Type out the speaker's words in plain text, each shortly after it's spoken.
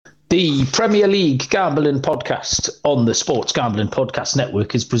The Premier League Gambling Podcast on the Sports Gambling Podcast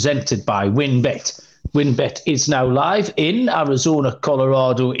Network is presented by WynnBET. WynnBET is now live in Arizona,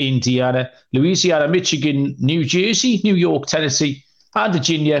 Colorado, Indiana, Louisiana, Michigan, New Jersey, New York, Tennessee, and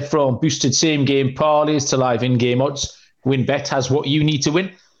Virginia. From boosted same-game parlays to live in-game odds, WynnBET has what you need to win.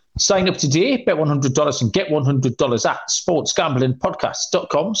 Sign up today, bet $100 and get $100 at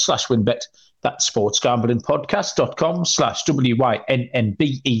sportsgamblingpodcast.com/WynnBET. That's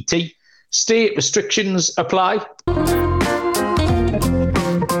sportsgamblingpodcast.com/WYNNBET. State restrictions apply.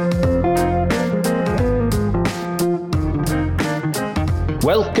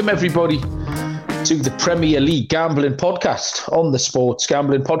 Welcome, everybody, to the Premier League Gambling Podcast on the Sports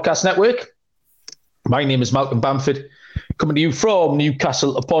Gambling Podcast Network. My name is Malcolm Bamford, coming to you from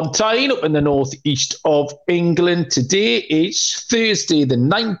Newcastle upon Tyne, up in the northeast of England. Today is Thursday, the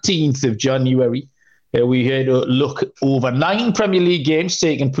 19th of January. We had a look over 9 Premier League games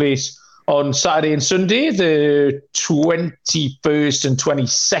taking place on Saturday and Sunday, the 21st and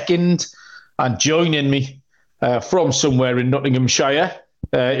 22nd. And joining me from somewhere in Nottinghamshire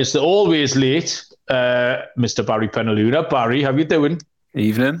is the always late Mr. Barry Penaluna. Barry, how you doing?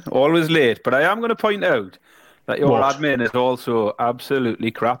 Evening. Always late, but I am going to point out that your admin is also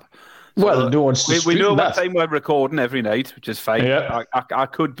absolutely crap. So well, no one's we know that. What time we're recording every night, which is fine. Yeah. I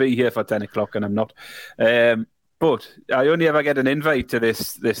could be here for 10 o'clock and I'm not. But I only ever get an invite to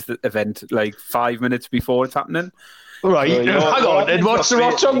this event like 5 minutes before it's happening. Right. So hang on. And what's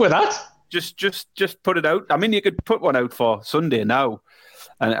wrong with that? Just put it out. I mean, you could put one out for Sunday now.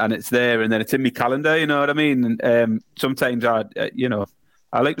 And it's there, and then it's in my calendar. You know what I mean? And, sometimes I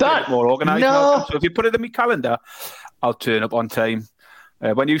like to be more organised. No. So if you put it in my calendar, I'll turn up on time.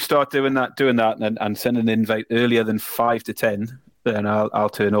 When you start doing that, and send an invite earlier than 5 to 10, then I'll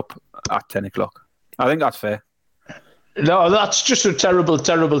turn up at 10 o'clock. I think that's fair. No, that's just a terrible.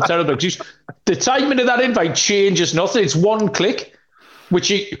 The timing of that invite changes nothing. It's one click,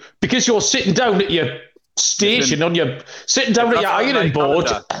 because you're sitting down at your station sitting down at your ironing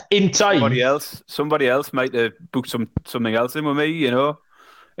board in time. Somebody else might have booked something else in with me, you know.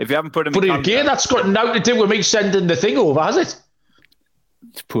 If you haven't put in, but again, that's got nothing to do with me sending the thing over, has it?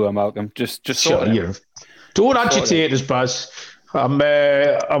 It's poor Malcolm. Just sure, you don't agitate us, Baz. I'm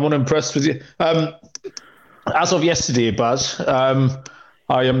unimpressed with you. As of yesterday, Baz, I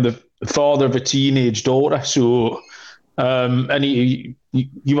am the father of a teenage daughter, so you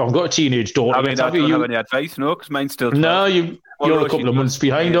haven't got a teenage daughter. I mean, I don't have any advice, no, because mine's still 12. No, you're a couple of months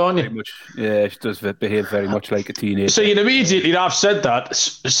behind, aren't you? Yeah, she does behave very much like a teenager. So immediately I've said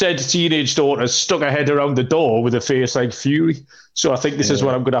teenage daughter stuck her head around the door with a face like fury. So I think this is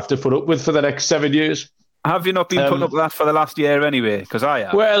what I'm going to have to put up with for the next 7 years. Have you not been putting up with that for the last year anyway? Because I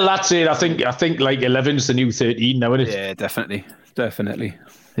have. Well, that's it. I think like 11's the new 13 now, isn't it? Yeah, definitely.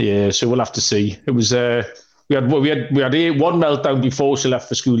 Yeah, so we'll have to see. It was we had one meltdown before she left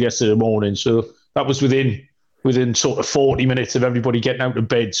for school yesterday morning, so that was within sort of 40 minutes of everybody getting out of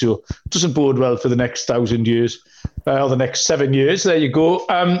bed. So it doesn't bode well for the next 1,000 years or the next 7 years. There you go.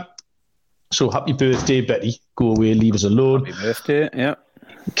 So happy birthday, Betty. Go away, leave us alone. Happy birthday, yeah.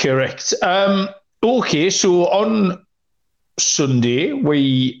 Correct. Okay, so on Sunday,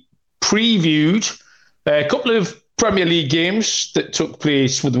 we previewed a couple of Premier League games that took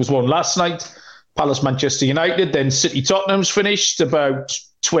place. There was one last night, Palace Manchester United, then City Tottenham's finished about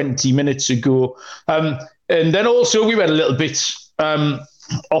 20 minutes ago. And then also we went a little bit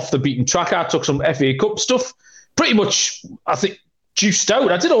off the beaten track. I took some FA Cup stuff. Pretty much, I think, juiced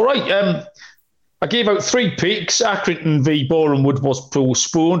out. I did all right. I gave out 3 picks. Accrington v Boreham Wood was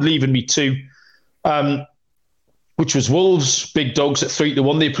postponed, leaving me 2. Which was Wolves, big dogs at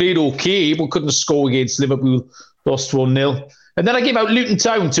 3-1. They played okay, but couldn't score against Liverpool, lost 1-0. And then I gave out Luton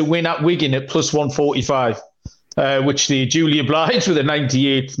Town to win at Wigan at plus 145, which they duly obliged with a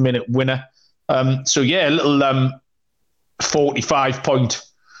 98th minute winner. So yeah, a little 45 point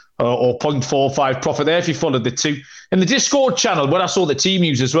or 0.45 profit there if you followed the 2. In the Discord channel, when I saw the team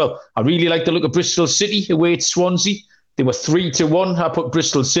news as well, I really like the look of Bristol City away at Swansea. They were 3-1. I put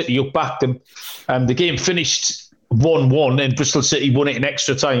Bristol City up, backed them. The game finished 1-1 and Bristol City won it in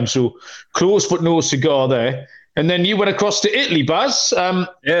extra time. So close but no cigar there. And then you went across to Italy, Baz.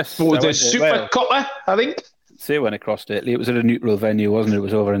 Yes. For the Super Coppa, I think. So I went across to Italy. It was at a neutral venue, wasn't it? It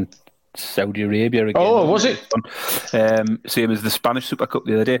was over in Saudi Arabia again. Oh, was it? Same as the Spanish Super Cup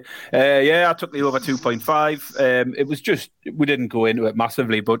the other day. Yeah, I took the over 2.5. It was just, we didn't go into it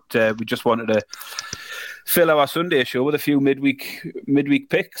massively, but we just wanted to fill our Sunday show with a few midweek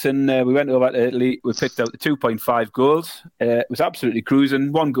picks, and we went over to Italy. We picked out the 2.5 goals. It was absolutely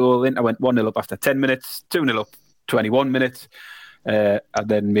cruising. 1 goal in. I went 1-0 up after 10 minutes, 2-0 up 21 minutes. and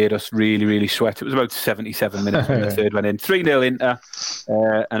then made us really, really sweat. It was about 77 minutes when the third went in. 3-0 Inter,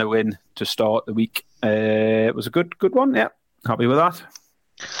 and a win to start the week. It was a good one, yeah. Happy with that.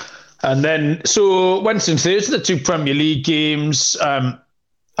 And then, so Wednesday and Thursday, the 2 Premier League games.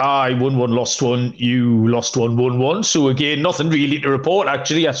 I won one, lost one. You lost one, won one. So again, nothing really to report,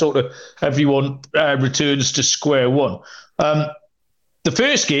 actually. I sort of, everyone returns to square one. The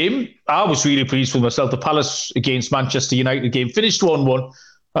first game, I was really pleased with myself. The Palace against Manchester United game finished 1-1.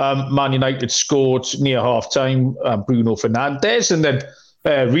 Man United scored near half-time, Bruno Fernandes, and then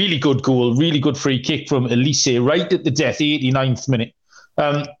really good goal, really good free kick from Elise right at the death, 89th minute.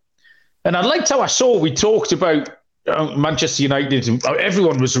 And I liked how I saw we talked about Manchester United.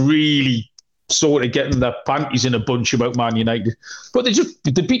 Everyone was really sort of getting their panties in a bunch about Man United. But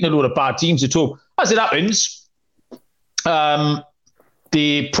they're beating a lot of bad teams at home. As it happens,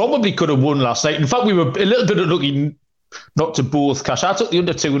 they probably could have won last night. In fact, we were a little bit unlucky not to both cash. I took the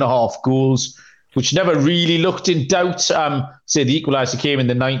under 2.5 goals, which never really looked in doubt. Say the equaliser came in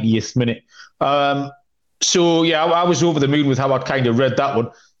the 90th minute. So, yeah, I was over the moon with how I'd kind of read that one.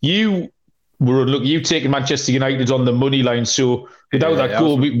 You were unlucky. You taking Manchester United on the money line. So without that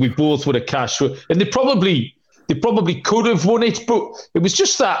goal, we both would have cashed. And they probably could have won it, but it was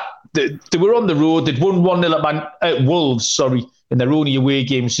just that they were on the road. They'd won 1-0 at Wolves, in their only away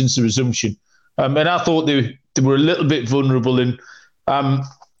game since the resumption. And I thought they were a little bit vulnerable. And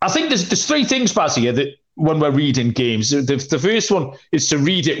I think there's 3 things, Baz, here that when we're reading games. The first one is to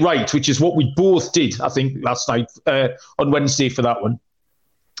read it right, which is what we both did, I think, last night on Wednesday for that one.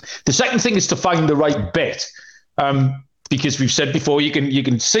 The second thing is to find the right bet, because we've said before, you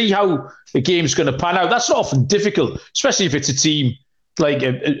can see how the game's going to pan out. That's not often difficult, especially if it's a team like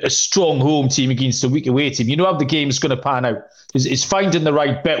a strong home team against a weak away team. You know how the game's going to pan out. Is finding the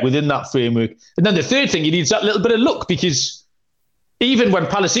right bet within that framework. And then the third thing, you need that little bit of luck, because even when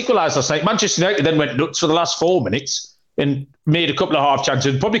Palace equalised last night, Manchester United then went nuts for the last 4 minutes and made a couple of half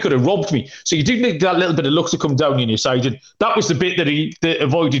chances and probably could have robbed me. So you do need that little bit of luck to come down on your side. And that was the bit that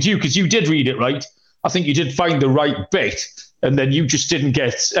avoided you, because you did read it right. I think you did find the right bet, and then you just didn't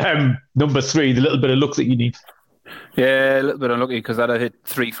get number 3, the little bit of luck that you need. Yeah, a little bit unlucky, because I'd have hit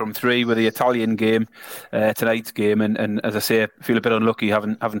 3 from 3 with the Italian game, tonight's game, and as I say, I feel a bit unlucky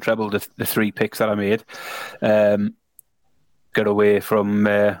having trebled the 3 picks that I made. Got away from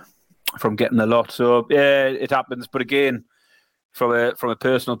getting a lot, so yeah, it happens. But again, from a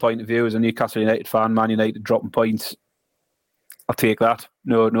personal point of view, as a Newcastle United fan, Man United dropping points, I'll take that.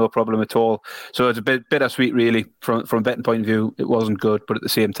 No problem at all. So it's a bit bittersweet, really, from a betting point of view. It wasn't good, but at the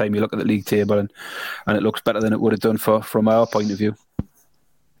same time, you look at the league table and it looks better than it would have done from our point of view.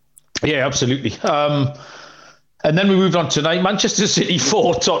 Yeah, absolutely. And then we moved on tonight. Manchester City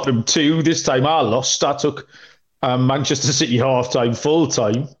 4, Tottenham 2. This time I lost. I took Manchester City half-time,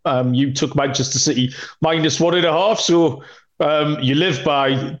 full-time. You took Manchester City -1.5. So you live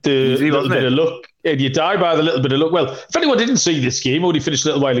by the little bit of luck, and you die by the little bit of luck. Well, if anyone didn't see this game, only finished a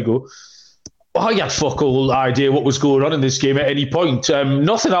little while ago, I had fuck all idea what was going on in this game at any point.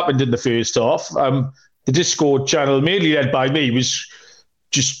 Nothing happened in the first half. The Discord channel, mainly led by me, was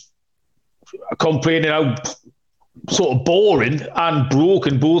just complaining how sort of boring and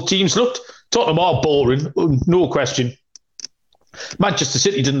broken both teams looked. Tottenham are boring, no question. Manchester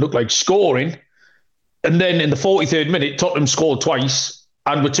City didn't look like scoring. And then in the 43rd minute, Tottenham scored twice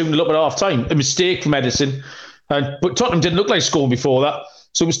and were 2-0 up at half-time. A mistake from Edison. But Tottenham didn't look like scoring before that.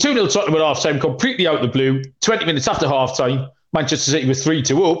 So it was 2-0 Tottenham at half-time, completely out of the blue. 20 minutes after half-time, Manchester City was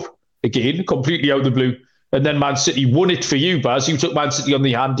 3-2 up, again, completely out of the blue. And then Man City won it for you, Baz. You took Man City on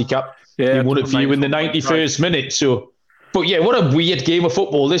the handicap. Yeah, they won it for you in the 91st minute. So, but yeah, what a weird game of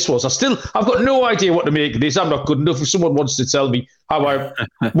football this was. I've got no idea what to make of this. I'm not good enough. If someone wants to tell me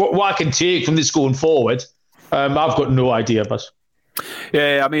what I can take from this going forward, I've got no idea, Baz.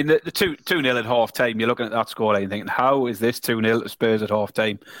 Yeah, I mean, the 2-0 at half-time, you're looking at that scoreline thinking, how is this 2-0 to Spurs at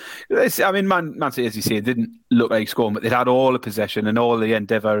half-time? I mean, Man City, as you say, didn't look like scoring, but they'd had all the possession and all the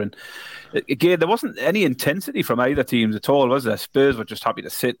endeavour. And again, there wasn't any intensity from either teams at all, was there? Spurs were just happy to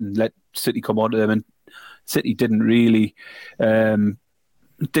sit and let City come onto them, and City didn't really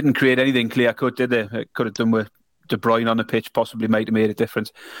didn't create anything clear-cut, did they? It could have done with De Bruyne on the pitch, possibly might have made a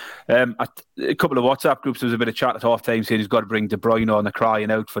difference. A couple of WhatsApp groups, there was a bit of chat at half-time saying he's got to bring De Bruyne on,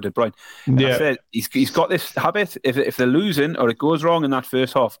 crying out for De Bruyne. Yeah. I said, he's got this habit, if they're losing or it goes wrong in that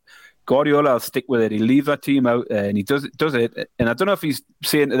first half, Guardiola will stick with it. He'll leave that team out and he does it. And I don't know if he's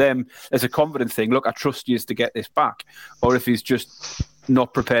saying to them as a confidence thing, look, I trust you to get this back, or if he's just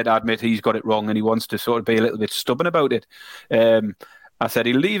not prepared to admit he's got it wrong and he wants to sort of be a little bit stubborn about it. I said,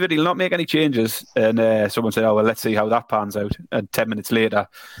 he'll leave it, he'll not make any changes. And someone said, oh, well, let's see how that pans out. And 10 minutes later,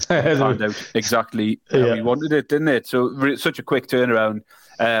 it panned out exactly how he wanted it, didn't it? So such a quick turnaround.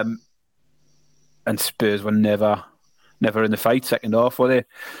 And Spurs were never in the fight, second half, were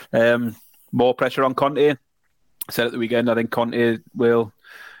they? More pressure on Conte. I said at the weekend, I think Conte will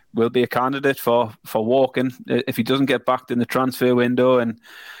be a candidate for walking if he doesn't get backed in the transfer window and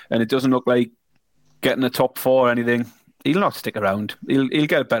it doesn't look like getting a top 4 or anything. He'll not stick around. He'll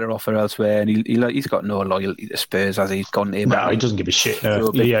get a better offer elsewhere, and he's got no loyalty to Spurs as he's gone in. No, he doesn't give a shit.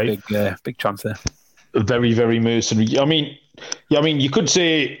 So big transfer. Very, very mercenary. I mean, you could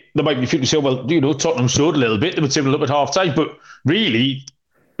say there might be people who say, well, Tottenham showed a little bit. They would say a little bit half time, but really,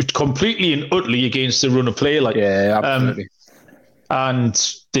 it's completely and utterly against the run of play. Absolutely.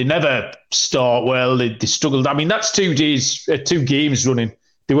 And they never start well. They struggled. I mean, that's 2 games running.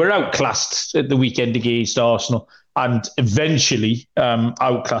 They were outclassed at the weekend against Arsenal. And eventually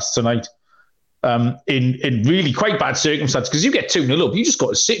outclassed tonight in really quite bad circumstances, because you get 2-0 up, you just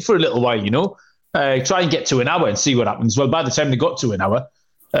got to sit for a little while, try and get to an hour and see what happens. Well, by the time they got to an hour,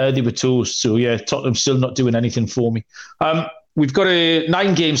 they were toast. So, yeah, Tottenham's still not doing anything for me. We've got a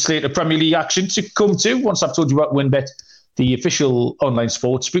 9-game slate of Premier League action to come to once I've told you about WinBet, the official online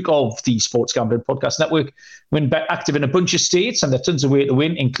sportsbook of the Sports Gambling Podcast Network. WinBet active in a bunch of states, and there are tons of ways to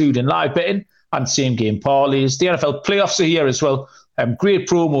win, including live betting and same-game parlays. The NFL playoffs are here as well. Great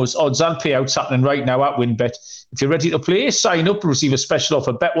promos, odds and payouts happening right now at WinBet. If you're ready to play, sign up and receive a special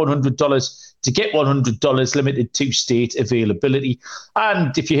offer. Bet $100 to get $100, limited to state availability.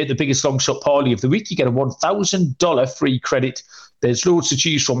 And if you hit the biggest long shot parlay of the week, you get a $1,000 free credit. There's loads to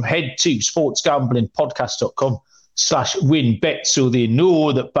choose from. Head to sportsgamblingpodcast.com/winbet so they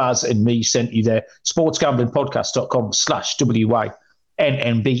know that Baz and me sent you there. sportsgamblingpodcast.com/WYNNBET.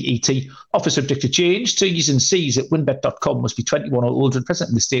 Offer subject to change. T's and C's at winbet.com. Must be 21 or older and present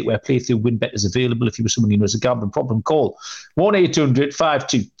in the state where playthrough WinBet is available. If you were someone who knows a gambling problem, call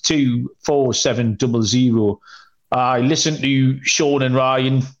 1-800-522-4700. I listened to Sean and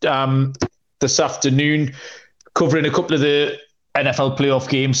Ryan this afternoon covering a couple of the NFL playoff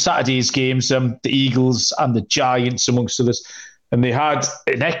games, Saturday's games, the Eagles and the Giants, amongst others. And they had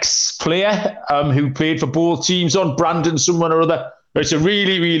an ex-player who played for both teams on, Brandon someone or other. It's a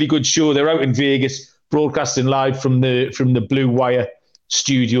really, really good show. They're out in Vegas, broadcasting live from the Blue Wire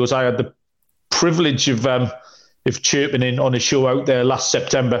studios. I had the privilege of chirping in on a show out there last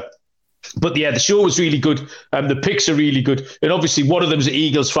September. But yeah, the show was really good. The picks are really good. And obviously one of them's an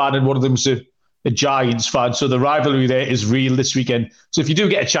Eagles fan and one of them's a Giants fan. So the rivalry there is real this weekend. So if you do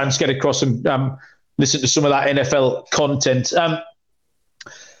get a chance, get across and listen to some of that NFL content.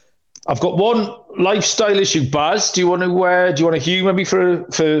 I've got one lifestyle issue, Baz. Do you want to humour me for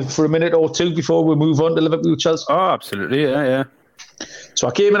a minute or two before we move on to Liverpool Chelsea? Oh, absolutely, yeah. So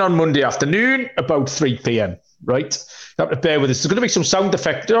I came in on Monday afternoon about 3 p.m. Right, you have to bear with us. There's going to be some sound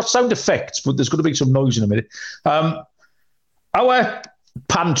effects, not sound effects, but there's going to be some noise in a minute. Our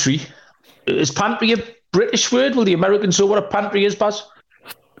pantry is pantry a British word? Will the Americans know what a pantry is, Baz?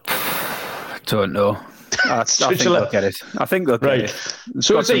 Don't know. I think they'll get it. I think they'll get it. It's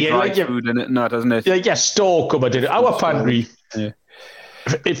so it's like food in it, doesn't it? Yeah, store cupboard in it. Our pantry,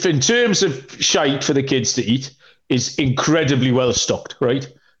 if in terms of shite for the kids to eat, is incredibly well stocked, right?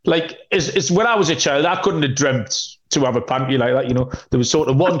 Like, it's when I was a child, I couldn't have dreamt to have a pantry like that. There was sort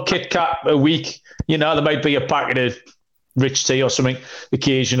of one Kit Kat a week. There might be a packet of Rich Tea or something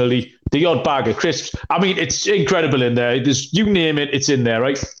occasionally. The odd bag of crisps. I mean, it's incredible in there. You name it, it's in there,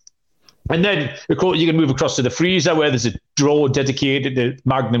 right? And then, of course, you can move across to the freezer where there's a drawer dedicated to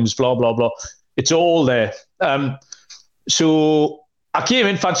Magnums, blah, blah, blah. It's all there. So I came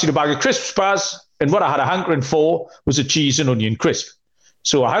in, fancied a bag of crisps, Baz, and what I had a hankering for was a cheese and onion crisp.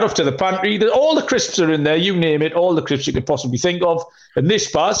 So I head off to the pantry. All the crisps are in there, you name it, all the crisps you could possibly think of. And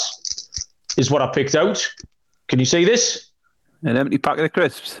this, Baz, is what I picked out. Can you see this? An empty packet of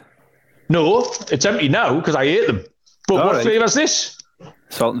crisps? No, it's empty now because I ate them. But what flavour is this?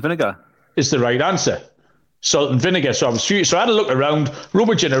 Salt and vinegar. Is the right answer. Salt and vinegar. So I had a look around,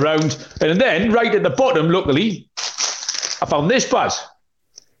 rummaging around, and then right at the bottom, luckily, I found this, Baz.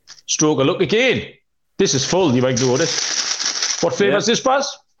 Stroke a look again. This is full, you might notice. What flavour is this,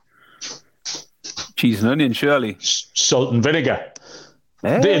 Baz? Cheese and onion, surely. Salt and vinegar.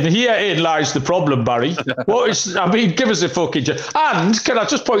 Herein lies the problem, Barry. Give us a fucking... And can I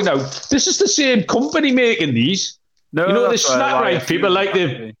just point out, this is the same company making these. No, the snack right people like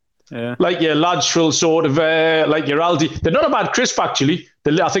the... Yeah. Like your Ladshrill sort of, like your Aldi. They're not a bad crisp, actually.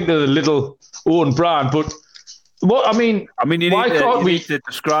 I think they're the little own brand, but Well, I mean, you need to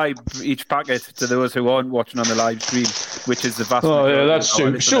describe each packet to those who aren't watching on the live stream, which is the vast majority. Yeah, that's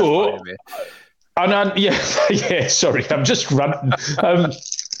true. So, sorry, I'm just ranting.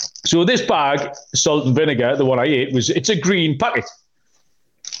 So this bag, salt and vinegar, the one I ate, it's a green packet.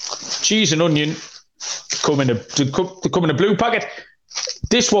 Cheese and onion come in a blue packet.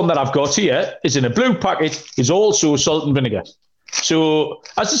 This one that I've got here is in a blue packet, is also salt and vinegar. So,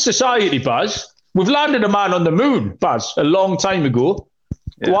 as a society, Baz, we've landed a man on the moon, Baz, a long time ago.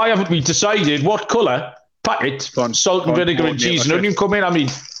 Yeah. Why haven't we decided what colour packet salt and vinegar and cheese and onion come in? I mean,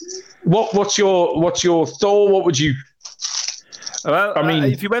 what's your thought? What would you? Well, I mean,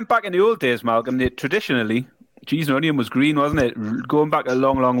 if you went back in the old days, Malcolm, traditionally cheese and onion was green, wasn't it? Going back a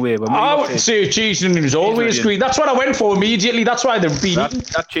long, long way. I would say cheese and onion was always green. That's what I went for immediately. That's why they've been eaten.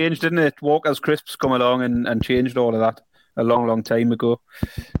 That changed, didn't it? Walker's Crisps come along and changed all of that a long, long time ago.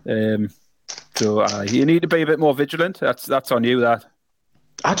 So you need to be a bit more vigilant. That's on you, that.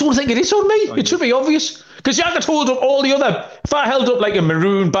 I don't think it is on me. It should be obvious. Because you have to hold up all the other... If I held up like a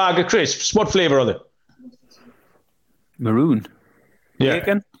maroon bag of crisps, what flavour are they? Maroon? Yeah.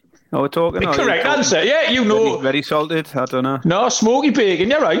 Bacon? We're talking... Correct answer. Yeah, you know. Ready salted? I don't know. No, smoky bacon.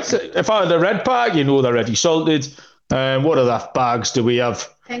 You're right. If I had a red bag, you know they're ready salted. What other bags do we have?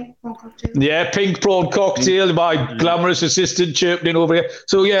 Pink prawn cocktail. Yeah, pink prawn cocktail. My glamorous assistant chirping over here.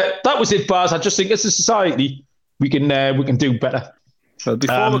 So yeah, that was it, Baz. I just think as a society, we can do better. Well,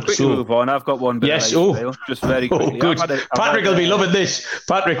 before we quickly move on, I've got one bit. Yes, just very quickly. Good. Patrick will be loving this.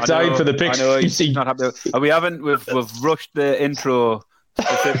 Patrick died for the picture. I know he's not happy. We've rushed the intro.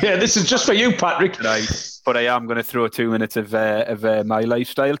 Yeah, this is just for you, Patrick. But I am going to throw 2 minutes of my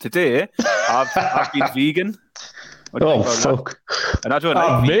lifestyle today. I've been vegan. Fuck! And I don't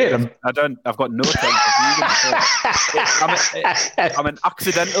like vegan. I've got no time for vegan. I'm an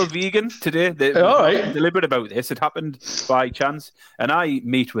accidental vegan today. All right. Deliberate about this. It happened by chance, and I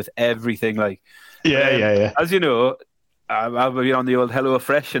meet with everything. Like, yeah. As you know, I've been on the old Hello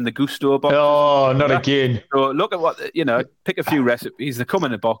Fresh and the Gusto box. Oh, not again. So look at what pick a few recipes. They come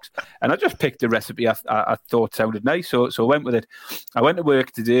in a box, and I just picked a recipe I thought sounded nice. So I went with it. I went to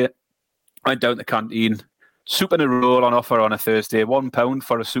work today. Went down to the canteen. Soup and a roll on offer on a Thursday. £1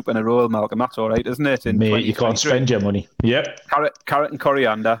 for a soup and a roll, Malcolm. That's all right, isn't it? Mate, you can't spend your money. Yep. Carrot and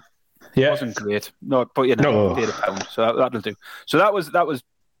coriander. Yeah. Wasn't great. No, but paid £1, so that'll do. So that was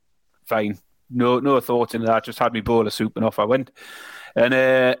fine. No thoughts in that. Just had me bowl of soup and off I went. And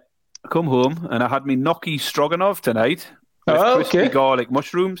I come home and I had me gnocchi stroganoff tonight with crispy garlic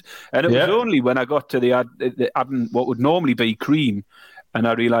mushrooms. And it was only when I got to the adding what would normally be cream, and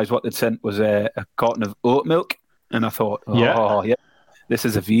I realised what they'd sent was a carton of oat milk. And I thought, this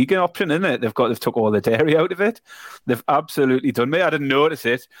is a vegan option, isn't it? They've took all the dairy out of it. They've absolutely done me. I didn't notice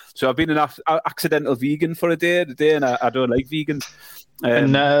it. So I've been an accidental vegan for a day today, and I don't like vegans.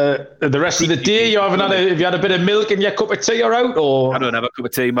 And the rest of the day, have you had a bit of milk in your cup of tea, you're out? Or? I don't have a cup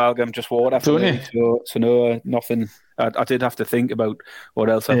of tea, Malcolm, just water. So no, nothing. I did have to think about what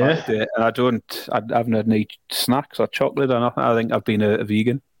else I've had today. And I haven't had any snacks or chocolate or nothing. I think I've been a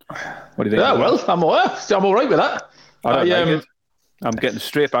vegan. What do you think? Yeah, well, I'm all right with that. I don't like it. I'm getting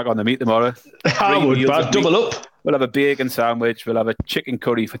straight back on the meat tomorrow. I would, but double up. We'll have a bacon sandwich, we'll have a chicken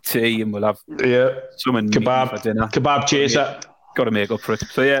curry for tea, and we'll have some kebab for dinner. Kebab chaser. Got to make up for it.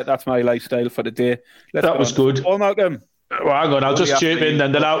 So yeah, that's my lifestyle for the day. That was good. Oh, Malcolm. Well, hang on, I'll just chip in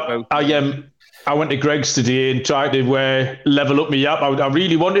then. I went to Greg's today and tried to level up me up. I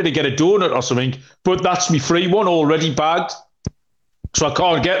really wanted to get a donut or something, but that's me free one already bagged. So I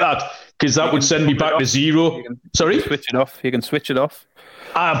can't get that because that would send me back to zero. Sorry? You can switch it off.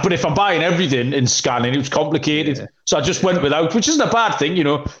 But if I'm buying everything and scanning, it was complicated. Yeah. So I just went without, which isn't a bad thing,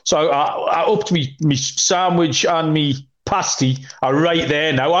 So I upped me sandwich and me pasty are right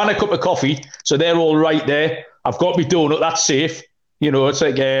there now, and a cup of coffee. So they're all right there. I've got my donut. That's safe. It's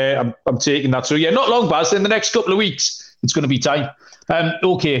like I'm taking that. So, not long, Baz. In the next couple of weeks, it's going to be time.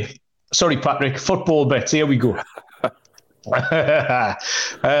 Okay. Sorry, Patrick. Football bets. Here we go. Let's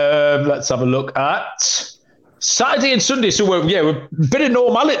have a look at Saturday and Sunday. So, we're a bit of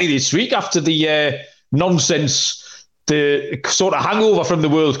normality this week after the nonsense, the sort of hangover from the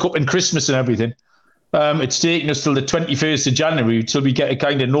World Cup and Christmas and everything. It's taking us till the 21st of January until we get a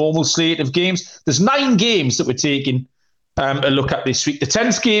kind of normal slate of games. There's 9 games that we're taking a look at this week. The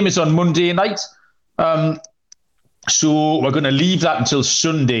 10th game is on Monday night. So we're going to leave that until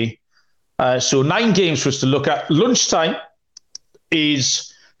Sunday. So 9 games for us to look at. Lunchtime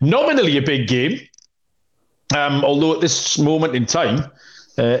is nominally a big game. Although at this moment in time,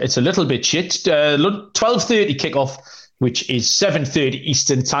 it's a little bit shit. 12:30 kickoff, which is 7:30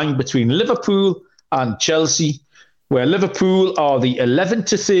 Eastern time between Liverpool and Chelsea. where Liverpool are the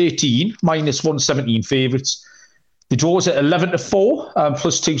 11-13, minus 117 favourites. The draws at 11-4,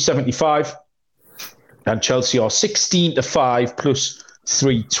 plus 275. And Chelsea are 16-5, plus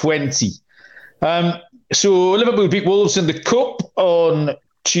 320. So Liverpool beat Wolves in the Cup on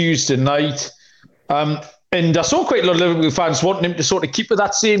Tuesday night. And I saw quite a lot of Liverpool fans wanting him to sort of keep with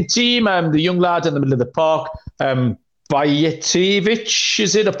that same team. The young lad in the middle of the park, Bajetovic,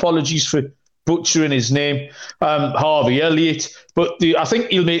 is it? Apologies for butchering his name. Harvey Elliott. But I think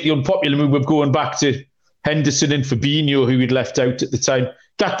he'll make the unpopular move of going back to Henderson and Fabinho, who he'd left out at the time.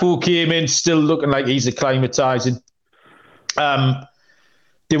 Gakpo came in, still looking like he's acclimatising.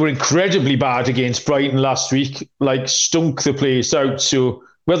 They were incredibly bad against Brighton last week, like stunk the place out. So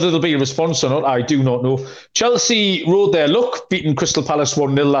whether there'll be a response or not, I do not know. Chelsea rode their luck, beating Crystal Palace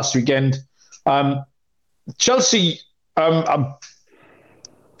 1-0 last weekend. Chelsea have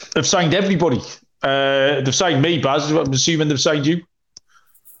signed everybody. They've signed me, Baz. I'm assuming they've signed you.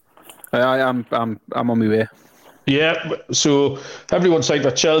 I'm on my way. Yeah, so everyone's signed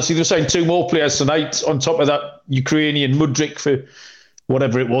for Chelsea. They've signed 2 more players tonight on top of that Ukrainian Mudryk for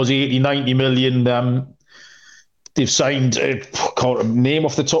whatever it was, 80, 90 million. They've signed, I can't name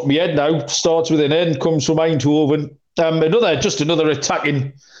off the top of my head now, starts with an N, comes from Eindhoven. Another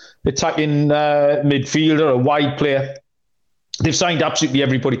attacking midfielder, a wide player. They've signed absolutely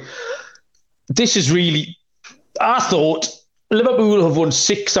everybody. This is really, I thought, Liverpool have won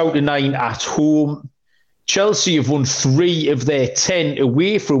 6 out of 9 at home. Chelsea have won 3 of their 10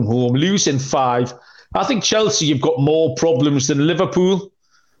 away from home, losing 5. I think Chelsea have got more problems than Liverpool.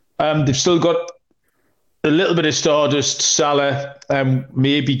 They've still got a little bit of Stardust, Salah,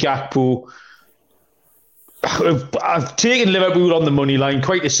 maybe Gakpo. I've taken Liverpool on the money line.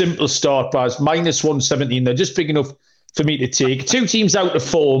 Quite a simple start, Baz. Minus 117. They're just big enough for me to take. 2 teams out of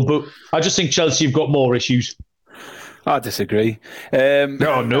form, but I just think Chelsea have got more issues. I disagree.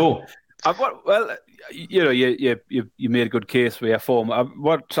 No. Well, you know, you made a good case for your form.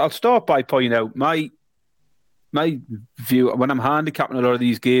 I'll start by pointing out my view when I'm handicapping a lot of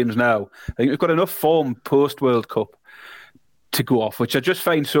these games now. I think we've got enough form post World Cup to go off, which I just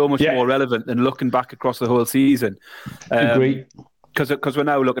find so much more relevant than looking back across the whole season. Agree. Because we're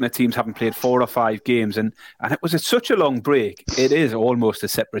now looking at teams having played 4 or 5 games, and it was such a long break. It is almost a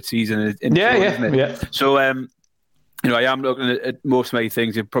separate season. Isn't it? Yeah. So, you know, I am looking at most of my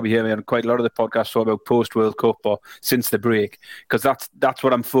things. You'll probably hear me on quite a lot of the podcasts talk about post-World Cup or since the break, because that's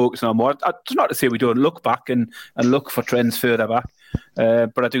what I'm focusing on more. It's not to say we don't look back and look for trends further back,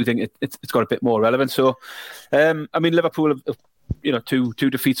 but I do think it's got a bit more relevance. So, I mean, Liverpool have, you know, two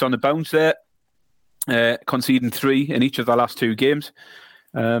defeats on the bounce there, conceding 3 in each of their last 2 games.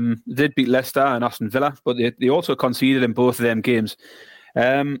 They did beat Leicester and Aston Villa, but they also conceded in both of them games.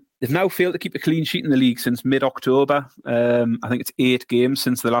 They've now failed to keep a clean sheet in the league since mid-October. I think it's 8 games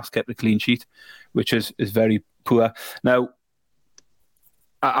since they last kept a clean sheet, which is very poor. Now,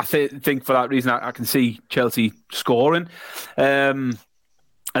 I think for that reason, I can see Chelsea scoring. And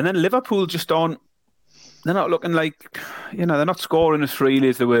then Liverpool just aren't, they're not looking like, you know, they're not scoring as freely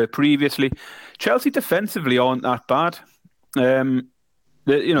as they were previously. Chelsea defensively aren't that bad. Since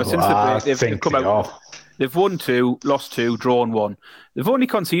the break, they've come out. They've won 2, lost 2, drawn 1. They've only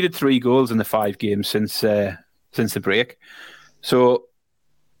conceded 3 goals in the 5 games since the break. So,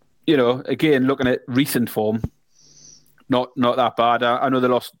 you know, again, looking at recent form, not that bad. I know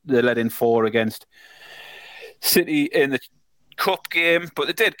they let in 4 against City in the cup game,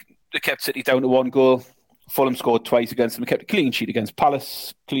 but they kept City down to 1 goal. Fulham scored twice against them. They kept a clean sheet against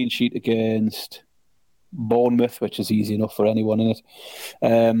Palace, clean sheet against Bournemouth, which is easy enough for anyone in it.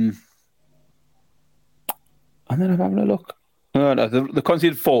 And then I'm having a look. No, they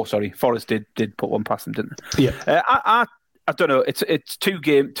conceded 4. Sorry, Forest did put 1 past them, didn't they? Yeah. I don't know. It's 2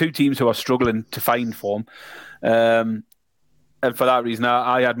 teams who are struggling to find form, and for that reason,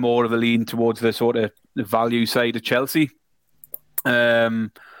 I had more of a lean towards the sort of the value side of Chelsea.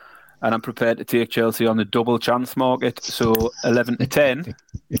 And I'm prepared to take Chelsea on the double chance market. So 11-10,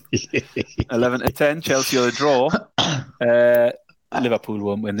 11-10. Chelsea or a draw. Liverpool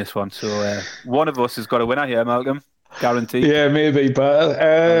won't win this one. So one of us has got a winner here, Malcolm. Guaranteed. Yeah, maybe, but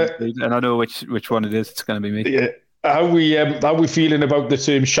and I know which one it is. It's going to be me. Yeah. How we feeling about the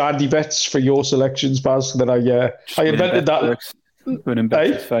term shandy bets for your selections, Baz? That I invented that. Winning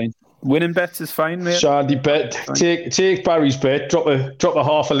bets is fine. Winning bets is fine, mate. Shandy bet. Take Barry's bet. Drop a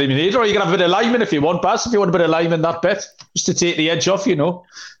half eliminator, or you can have a bit of Lyman if you want, Baz. If you want a bit of Lyman, that bet just to take the edge off, you know.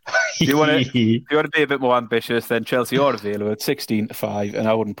 If you want to be a bit more ambitious, then Chelsea are available at 16-5, and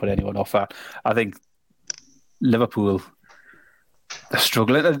I wouldn't put anyone off that. I think Liverpool They're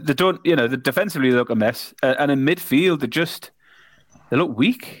struggling. They don't, defensively they look a mess, and in midfield they look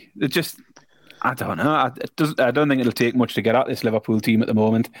weak. They just, I don't know. I don't think it'll take much to get at this Liverpool team at the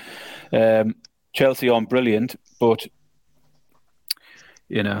moment. Chelsea aren't brilliant, but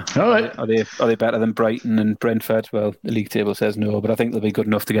all right. Are they better than Brighton and Brentford? Well, the league table says no, but I think they'll be good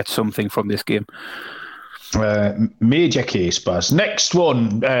enough to get something from this game. Major case, Baz. Next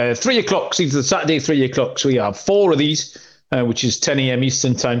one, 3 o'clock. It's the Saturday 3 o'clock. So we have 4 of these, which is 10 a.m.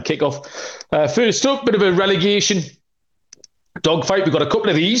 Eastern time kickoff. First up, bit of a relegation dogfight. We've got a couple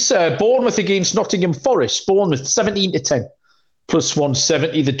of these. Bournemouth against Nottingham Forest. Bournemouth 17-10, plus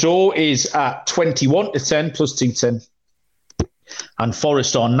 170. The draw is at 21-10, plus 210. And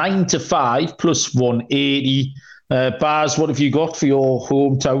Forest are 9-5, plus 180. Baz, what have you got for your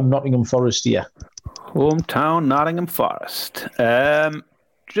hometown Nottingham Forest here? Hometown Nottingham Forest.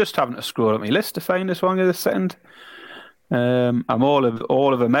 Just having to scroll up my list to find this one in a second. I'm all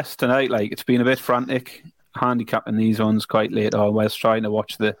of a mess tonight. Like, it's been a bit frantic, handicapping these ones quite late on whilst trying to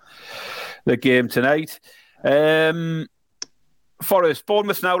watch the game tonight. Forest,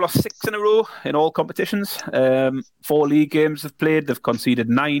 Bournemouth now lost 6 in a row in all competitions. 4 league games they've played. They've conceded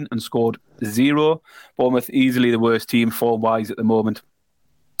 9 and scored 0. Bournemouth easily the worst team form-wise at the moment.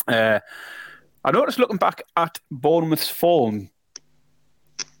 I noticed looking back at Bournemouth's form,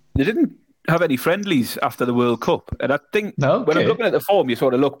 they didn't have any friendlies after the World Cup. And I think when I'm looking at the form, you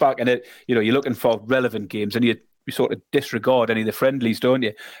sort of look back and you're looking for relevant games and you sort of disregard any of the friendlies, don't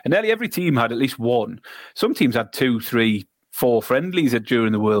you? And nearly every team had at least one. Some teams had 2, 3, 4 friendlies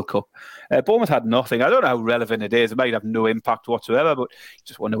during the World Cup. Bournemouth had nothing. I don't know how relevant it is. It might have no impact whatsoever, but you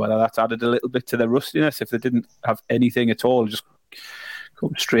just wonder whether that's added a little bit to their rustiness if they didn't have anything at all. Just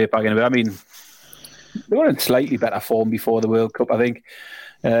come straight back in a bit. I mean, they were in slightly better form before the World Cup, I think.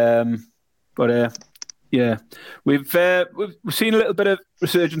 Yeah, we've seen a little bit of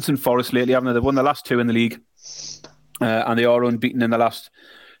resurgence in Forest lately, haven't they? They've won the last 2 in the league, and they are unbeaten in the last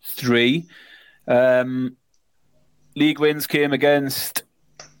 3. League wins came against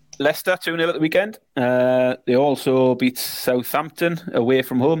Leicester 2-0 at the weekend. They also beat Southampton away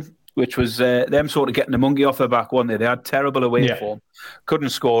from home, which was them sort of getting the monkey off their back, weren't they? They had terrible away form, couldn't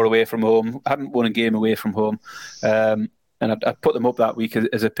score away from home, hadn't won a game away from home. And I put them up that week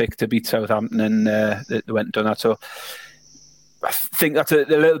as a pick to beat Southampton, and they went and done that. So I think that's a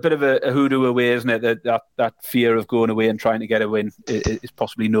little bit of a hoodoo away, isn't it? That fear of going away and trying to get a win is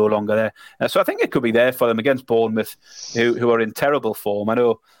possibly no longer there. So I think it could be there for them against Bournemouth, who are in terrible form. I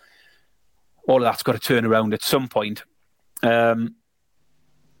know all of that's got to turn around at some point. But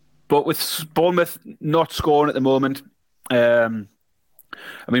with Bournemouth not scoring at the moment,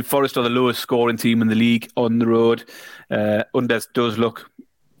 I mean, Forest are the lowest scoring team in the league on the road. Unders does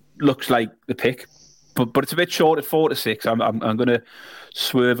looks like the pick, but it's a bit short at 4-6. I'm going to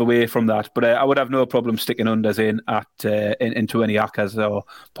swerve away from that, but I would have no problem sticking Unders in into any Akas or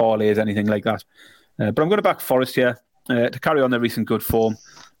parlays, anything like that. But I'm going to back Forest here to carry on their recent good form.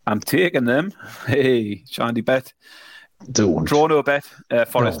 I'm taking them. Hey, Shandy bet. Don't. Draw no bet.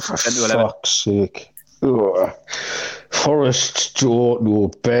 Forest 10-11. For fuck's sake. Oh. Forest draw no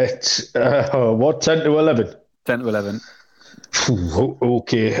bet. What, 10-11? 10-11.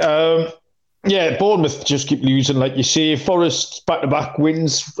 Okay. Yeah, Bournemouth just keep losing, like you say. Forest back-to-back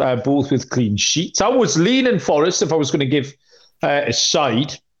wins, both with clean sheets. I was leaning Forest if I was going to give a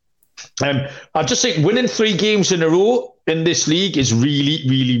side. I just think winning 3 games in a row in this league is really,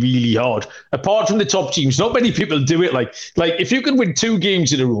 really, really hard. Apart from the top teams, not many people do it. Like if you can win 2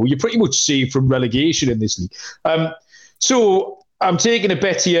 games in a row, you're pretty much safe from relegation in this league. So I'm taking a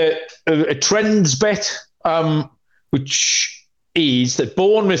bet here, a trends bet, which is that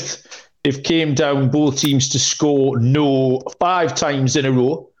Bournemouth have came down both teams to score no 5 times in a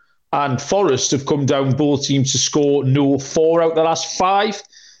row, and Forest have come down both teams to score no 4 out of the last 5.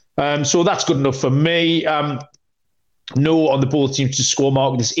 So that's good enough for me. No on the both teams to score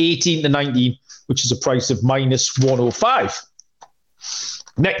market is 18-19, which is a price of -105.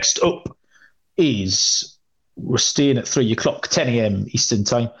 Next up is, we're staying at 3 o'clock, 10 a.m. Eastern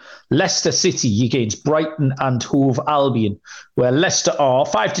time. Leicester City against Brighton and Hove Albion, where Leicester are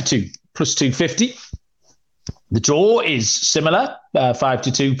 5-2, plus 250. The draw is similar,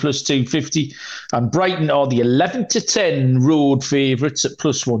 5-2, plus 250. And Brighton are the 11-10 road favourites at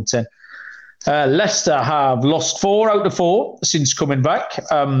plus 110. Leicester have lost 4 out of 4 since coming back.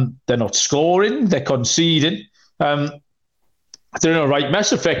 They're not scoring, they're conceding. They're in a right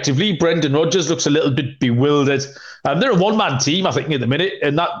mess, effectively. Brendan Rodgers looks a little bit bewildered. They're a one-man team, I think, at the minute,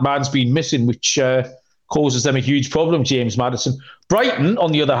 and that man's been missing, which causes them a huge problem, James Maddison. Brighton,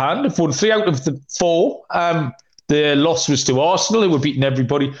 on the other hand, have won 3 out of the 4, The loss was to Arsenal, who were beating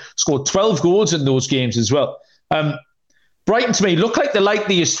everybody, scored 12 goals in those games as well. Brighton, to me, look like the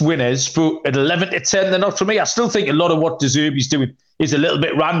likeliest winners, but at 11 to 10, they're not for me. I still think a lot of what De Zerbi's doing is a little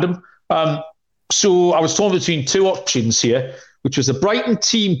bit random. So I was torn between two options here, which was the Brighton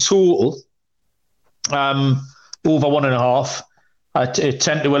team total over 1.5 at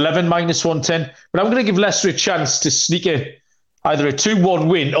 10 to 11, minus 110. But I'm going to give Leicester a chance to sneak either a 2-1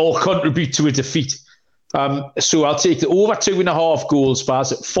 win or contribute to a defeat. So I'll take the over 2.5 goals,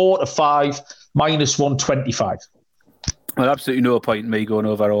 Baz, at 4 to 5, minus 125. Well, absolutely no point in me going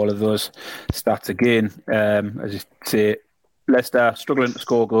over all of those stats again. As you say, Leicester struggling to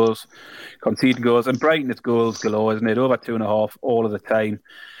score goals, conceding goals, and Brighton, it's goals galore, isn't it? Over 2.5 all of the time.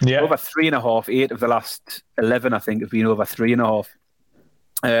 Yeah. Over 3.5, 8 of the last 11, I think, have been over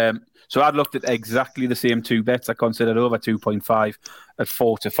 3.5. So I'd looked at exactly the same two bets. I considered over 2.5 at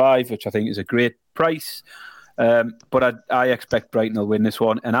 4 to 5, which I think is a great price. But I expect Brighton will win this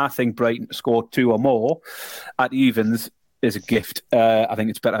one, and I think Brighton to score 2 or more at evens is a gift. I think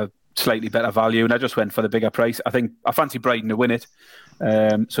it's slightly better value, and I just went for the bigger price. I fancy Brighton to win it.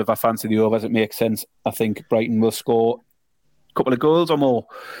 So if I fancy the overs, it makes sense. I think Brighton will score a couple of goals or more.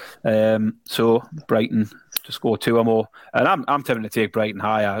 So Brighton to score 2 or more, and I'm tempted to take Brighton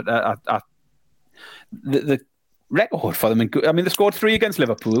higher. The record for them, they scored 3 against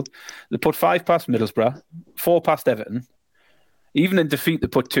Liverpool. They put 5 past Middlesbrough, 4 past Everton. Even in defeat, they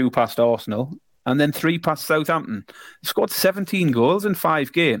put 2 past Arsenal, and then 3 past Southampton. They scored 17 goals in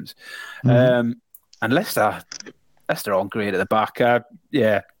 5 games. And Leicester aren't great at the back. 2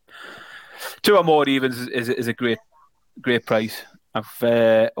 or more evens is a great price.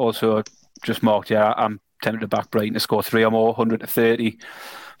 I've also just marked, I'm tempted to back Brighton to score 3 or more, 100 to 30.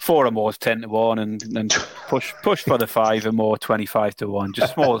 4 or more is 10 to 1, and push for the 5 or more, 25 to 1.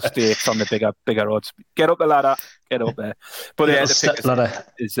 Just small stakes on the bigger odds. Get up the ladder, get up there. But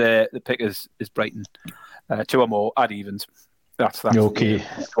the pick is Brighton, 2 or more at evens. That's okay.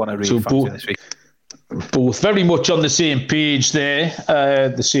 One I really fancy this week. Both very much on the same page there.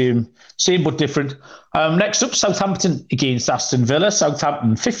 The same but different. Next up, Southampton against Aston Villa.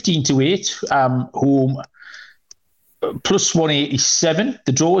 Southampton 15 to 8, home. Plus 187.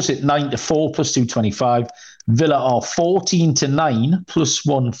 The draw is at 9 to 4, plus 225. Villa are 14 to 9, plus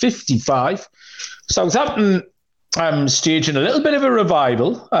 155. Southampton staging a little bit of a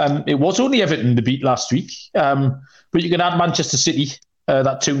revival. It was only Everton to beat last week, but you can add Manchester City,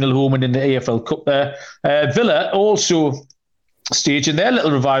 that 2-0 home win in the AFL Cup there. Villa also staging their little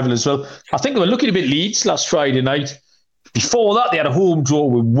revival as well. I think they were looking a bit Leeds last Friday night. Before that, they had a home draw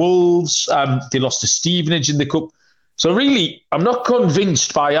with Wolves. They lost to Stevenage in the Cup. So really, I'm not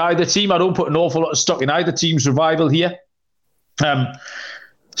convinced by either team. I don't put an awful lot of stock in either team's revival here.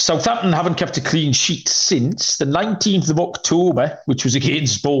 Southampton haven't kept a clean sheet since the 19th of October, which was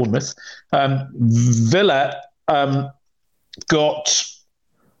against Bournemouth. Villa got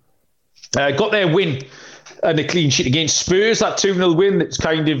their win and a clean sheet against Spurs, that 2-0 win. It's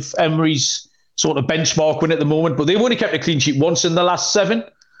kind of Emery's sort of benchmark win at the moment, but they've only kept a clean sheet once in the last 7.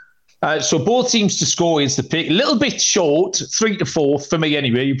 So both teams to score is the pick. A little bit short, 3 to 4 for me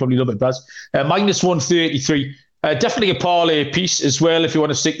anyway. You probably love it, Baz. Minus 133. Definitely a parlay piece as well if you want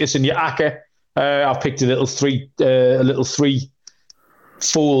to stick this in your ACCA. I've picked a little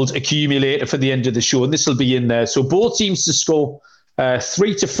three-fold accumulator for the end of the show, and this will be in there. So both teams to score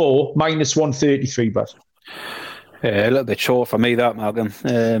 3 to 4, minus 133, Baz. Yeah, a little bit short for me, that, Malcolm.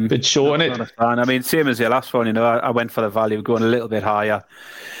 Bit short, isn't it? I mean, same as your last one, I went for the value, going a little bit higher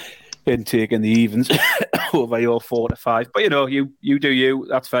in taking the evens over your 4 to 5. But, you do you.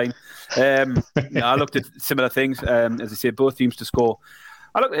 That's fine. I looked at similar things. As I say, both teams to score.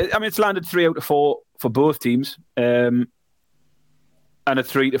 It's landed 3 out of 4 for both teams. And at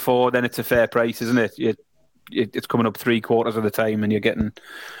 3 to 4, then it's a fair price, isn't it? It's coming up 3/4 of the time and you're getting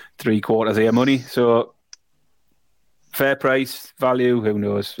 3/4 of your money. So fair price, value, who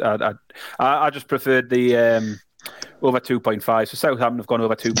knows? I just preferred the over 2.5. So Southampton have gone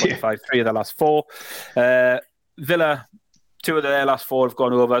over 2.5, 3 of the last 4. Villa, 2 of their last 4 have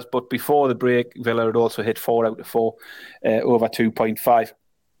gone overs, but before the break, Villa had also hit 4 out of 4 over 2.5.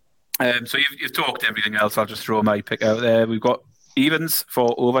 So you've talked everything else. I'll just throw my pick out there. We've got evens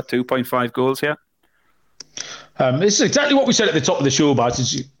for over 2.5 goals here. This is exactly what we said at the top of the show, Baz,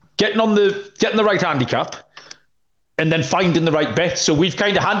 is getting the right handicap and then finding the right bet. So we've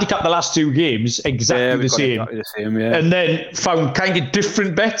kind of handicapped the last 2 games exactly the same, yeah. And then found kind of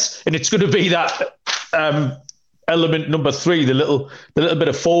different bets, and it's going to be that element number 3, the little bit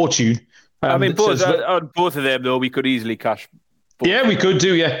of fortune. both of them though we could easily cash Yeah, we could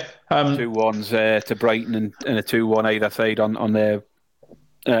do, yeah. 2-1s to Brighton and a 2-1 either side on their...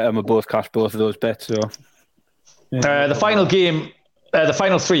 and we both cashed both of those bets. So the final game, the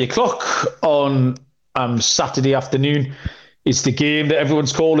final 3:00 on Saturday afternoon is the game that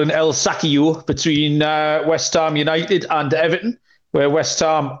everyone's calling El Saquillo between West Ham United and Everton, where West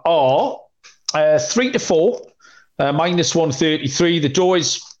Ham are 3-4, minus 133. The draw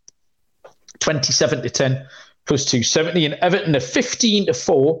is 27-10 plus 270, and Everton are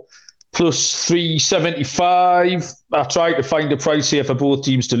 15-4 plus 375. I tried to find a price here for both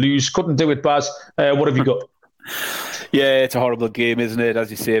teams to lose. Couldn't do it, Baz. What have you got? Yeah, it's a horrible game, isn't it?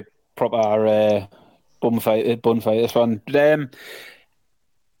 As you say, proper bun fight, this one.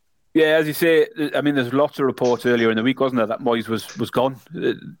 Yeah, as you say, I mean, there's lots of reports earlier in the week, wasn't there, that Moyes was gone.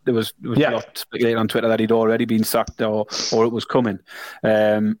 There was a lot speculating on Twitter that he'd already been sacked or it was coming.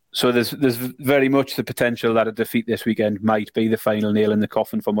 So there's very much the potential that a defeat this weekend might be the final nail in the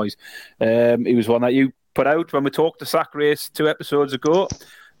coffin for Moyes. He was one that you put out when we talked the sack race 2 episodes ago.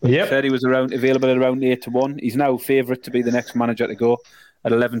 He said he was available at around 8-1. He's now favourite to be the next manager to go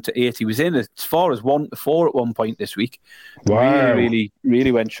at 11-8. He was in as far as 1-4 at one point this week. Wow.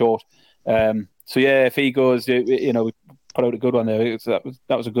 Really went short. So yeah, if he goes, we put out a good one there. That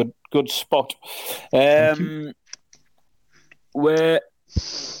was a good spot. We're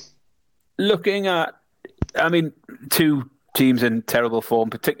looking at, I mean, 2 teams in terrible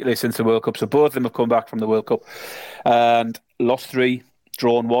form, particularly since the World Cup. So both of them have come back from the World Cup and lost 3,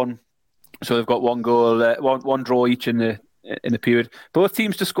 drawn 1. So they've got 1 goal, one draw each in the period. Both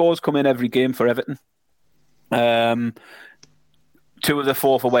teams to scores come in every game for Everton. 2 of the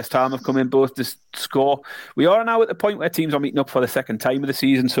 4 for West Ham have come in both to score. We are now at the point where teams are meeting up for the second time of the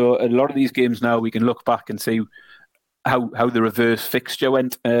season, so a lot of these games now we can look back and see how the reverse fixture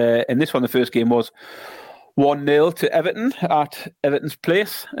went. In this one, the first game was 1-0 to Everton at Everton's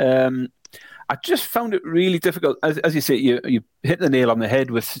place. I just found it really difficult. As you say, you hit the nail on the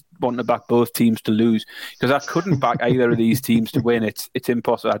head with wanting to back both teams to lose, because I couldn't back either of these teams to win. It's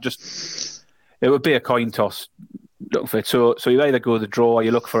impossible. It would be a coin toss. Look for it. So you either go the draw or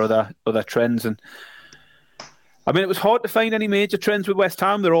you look for other trends. And I mean, it was hard to find any major trends with West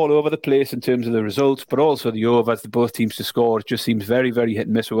Ham. They're all over the place in terms of the results, but also the overs, the both teams to score. It just seems very, very hit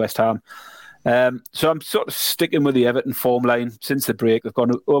and miss with West Ham. So I'm sort of sticking with the Everton form line since the break. They've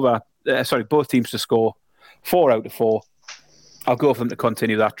gone over. Both teams to score 4 out of 4. I'll go for them to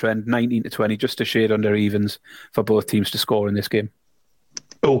continue that trend, 19-20, just a shade under evens for both teams to score in this game.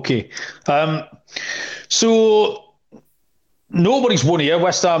 Okay. So nobody's won here.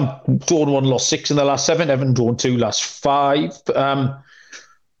 West Ham drawn 1, lost 6 in the last 7. Everton drawn 2, last 5.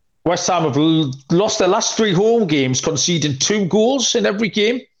 West Ham have lost their last 3 home games, conceding 2 goals in every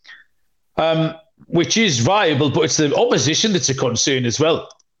game, which is viable, but it's the opposition that's a concern as well.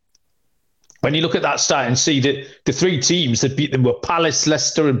 When you look at that stat and see that the 3 teams that beat them were Palace,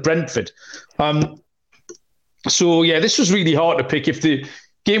 Leicester and Brentford. So, yeah, this was really hard to pick. If the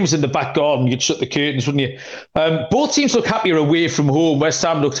game was in the back garden, you'd shut the curtains, wouldn't you? Both teams look happier away from home. West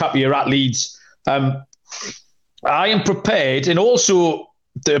Ham looked happier at Leeds. I am prepared, and also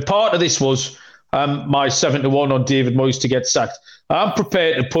the part of this was my 7-1 on David Moyes to get sacked. I'm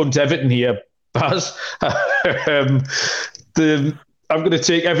prepared to punt Everton here, Baz. I'm going to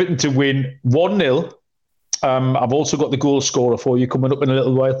take Everton to win 1-0. I've also got the goal scorer for you coming up in a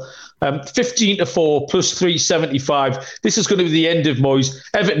little while. 15-4 plus 375. This is going to be the end of Moyes.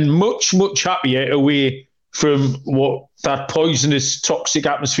 Everton much, much happier away from what that poisonous, toxic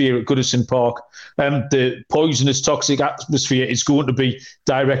atmosphere at Goodison Park. The poisonous, toxic atmosphere is going to be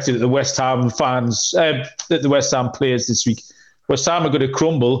directed at the West Ham fans, at the West Ham players this week. West Ham are going to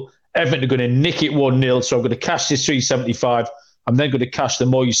crumble. Everton are going to nick it 1-0. So I'm going to cash this 375. I'm then going to cash the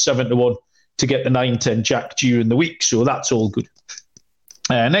Moyes 7-1 to get the 9-10 jack during the week. So that's all good.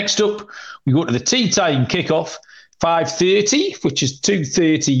 Next up, we go to the tea time kickoff, 5:30, which is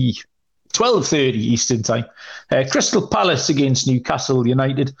 12:30 Eastern time. Crystal Palace against Newcastle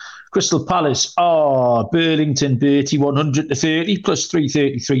United. Crystal Palace are Burlington Bertie 100-30 plus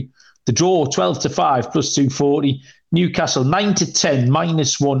 333. The draw 12-5 plus 240. Newcastle 9-10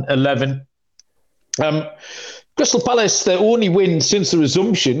 minus 111. Crystal Palace, their only win since the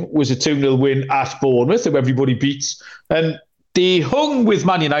resumption was a 2-0 win at Bournemouth, who everybody beats. They hung with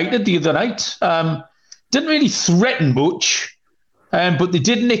Man United the other night. Didn't really threaten much, but they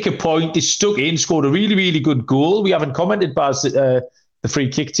did nick a point. They stuck in, scored a really, really good goal. We haven't commented, Baz, the free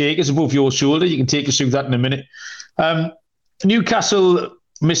kick takers above your shoulder. You can take us through that in a minute. Newcastle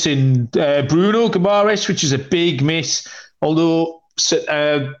missing Bruno Guimaraes, which is a big miss, although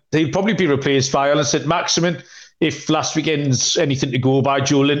he'll probably be replaced by Alan St. Maximin. if last weekend's anything to go by,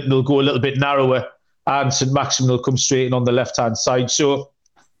 Joe Linton will go a little bit narrower and St Maximin will come straight in on the left-hand side. So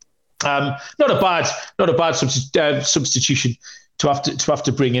not a bad substitution to have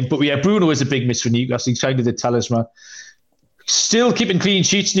to bring in. But yeah, Bruno is a big miss for Newcastle. He's kind of the talisman. Still keeping clean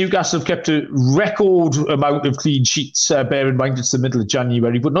sheets. Newcastle have kept a record amount of clean sheets, bear in mind it's the middle of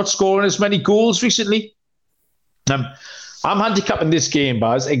January, but not scoring as many goals recently. I'm handicapping this game,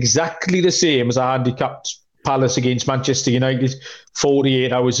 Baz, exactly the same as I handicapped Palace against Manchester United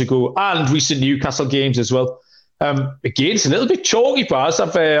 48 hours ago, and recent Newcastle games as well. Again, it's a little bit chalky, Baz.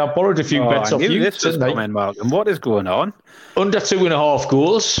 I've borrowed a few bets off you. This was coming, Malcolm. What is going on? Under 2.5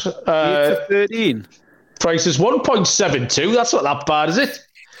 goals. 13. Price is 1.72. That's not that bad, is it?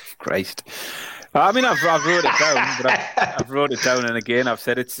 Christ. I mean, I've wrote it down, but I've wrote it down, and again, I've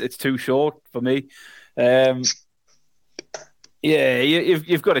said it's too short for me. Yeah,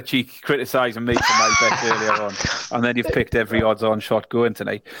 you've got a cheek criticising me for my bet earlier on, and then you've picked every odds-on shot going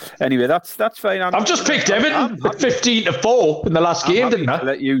tonight. Anyway, that's fine. I've just picked Everton 15-4 in the last game, didn't I?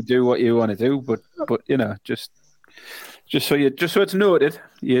 Let you do what you want to do, but just so it's noted,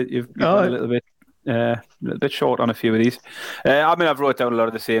 you've got a little bit short on a few of these. I mean, I've wrote down a lot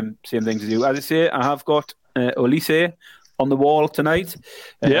of the same things as you. As I say, I have got Olise on the wall tonight.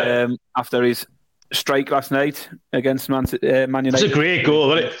 After his strike last night against Man United. It's a great goal,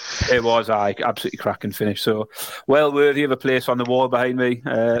 wasn't it? It was, absolutely cracking finish. So well worthy of a place on the wall behind me.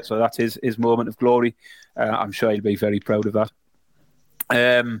 So that's his moment of glory. I'm sure he'll be very proud of that.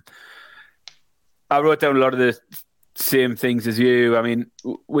 I wrote down a lot of the same things as you. I mean,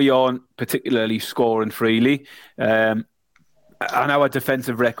 we aren't particularly scoring freely. And our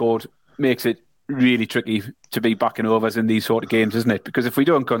defensive record makes it really tricky to be backing overs in these sort of games, isn't it? Because if we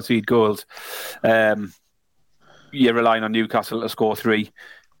don't concede goals, you're relying on Newcastle to score 3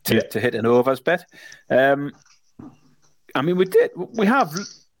 to hit an overs bet. I mean, we have.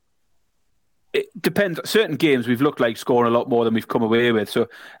 It depends. Certain games we've looked like scoring a lot more than we've come away with. So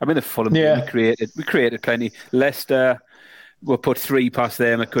I mean, the Fulham game we created plenty. Leicester, we put 3 past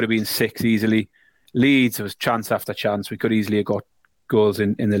them. It could have been 6 easily. Leeds, there was chance after chance. We could easily have got goals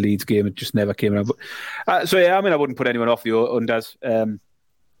in the Leeds game. It just never came around. But, I mean, I wouldn't put anyone off the unders.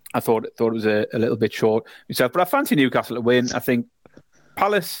 I thought it was a little bit short myself, but I fancy Newcastle to win. I think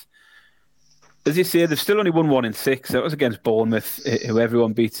Palace, as you say, they've still only won 1 in 6. That was against Bournemouth, who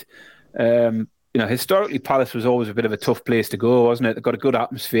everyone beat. Historically, Palace was always a bit of a tough place to go, wasn't it? They've got a good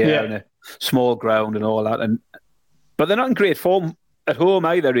atmosphere and a small ground and all that. But they're not in great form at home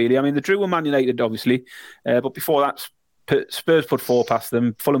either, really. I mean, they drew with Man United, obviously, but before that, Spurs put 4 past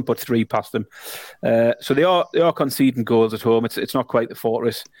them. Fulham put 3 past them. So they are conceding goals at home. It's not quite the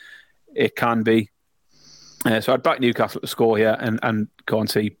fortress it can be. So I'd back Newcastle to score here and go and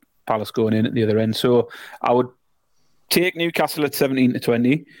see Palace going in at the other end. So I would take Newcastle at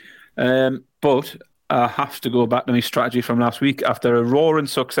 17-20. But I have to go back to my strategy from last week after a roaring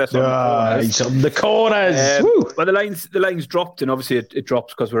success on the corners. But the lines dropped, and obviously it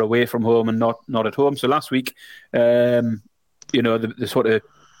drops because we're away from home and not at home. So last week, the sort of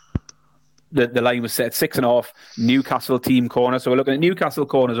the line was set at 6.5 Newcastle team corner. So we're looking at Newcastle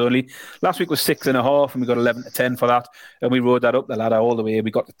corners only. Last week was 6.5, and we got 11-10 for that, and we rode that up the ladder all the way.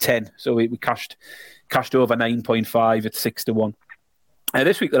 We got to 10, so we cashed over 9.5 at 6-1.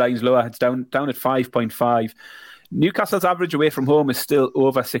 This week the line's lower. It's down at 5.5. Newcastle's average away from home is still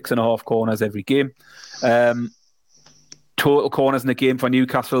over 6.5 corners every game. Total corners in the game for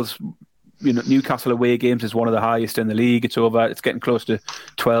Newcastle's, Newcastle away games is one of the highest in the league. It's getting close to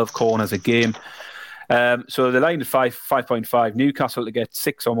 12 corners a game. So the line is 5.5. Newcastle to get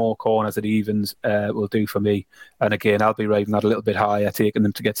 6 or more corners at evens will do for me. And again, I'll be riding that a little bit higher, taking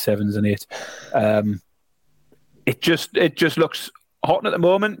them to get 7s and 8. It just looks hot at the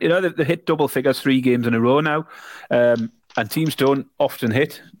moment. They hit double figures 3 games in a row now, and teams don't often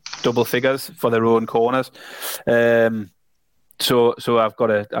hit double figures for their own corners. So I've got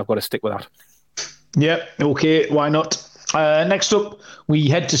to stick with that. Yeah, okay, why not? Next up, we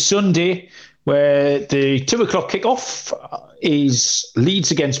head to Sunday, where the 2:00 kickoff is Leeds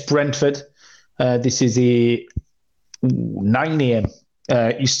against Brentford. This is a 9 a.m.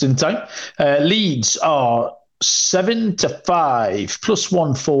 Eastern time. Leeds are 7-5 plus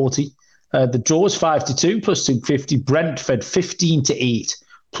 140. The draw is 5-2 plus 250. Brentford 15-8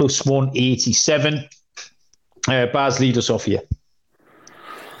 plus 187. Baz, lead us off here.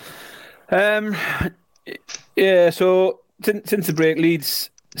 So since the break, Leeds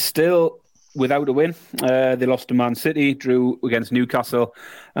still without a win. They lost to Man City, drew against Newcastle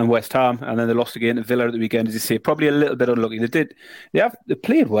and West Ham, and then they lost again to Villa at the weekend, as you say. Probably a little bit unlucky. They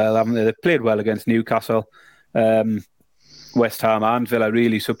played well, haven't they? They played well against Newcastle. West Ham and Villa,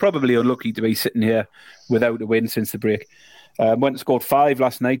 really. So probably unlucky to be sitting here without a win since the break. Went and scored 5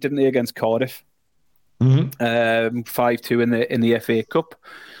 last night, didn't they, against Cardiff? 5-2 in the FA Cup.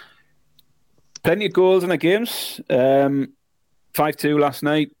 Plenty of goals in the games. 5-2 last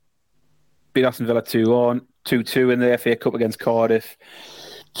night. Beat Aston Villa 2-1. 2-2 in the FA Cup against Cardiff.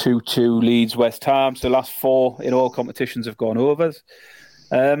 2-2 Leeds West Ham. So the last 4 in all competitions have gone overs.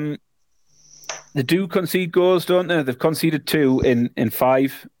 They do concede goals, don't they? They've conceded 2 in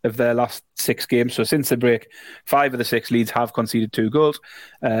 5 of their last 6 games. So since the break, 5 of the 6 Leeds have conceded 2 goals.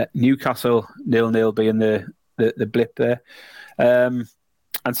 Newcastle 0-0 being the blip there. And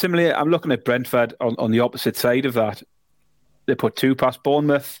similarly, I'm looking at Brentford on the opposite side of that. They put 2 past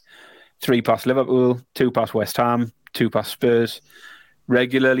Bournemouth, 3 past Liverpool, 2 past West Ham, 2 past Spurs,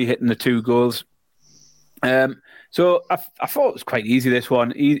 regularly hitting the 2 goals. So I thought it was quite easy, this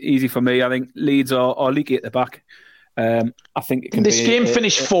one. Easy for me. I think Leeds are leaky at the back. I think it can this game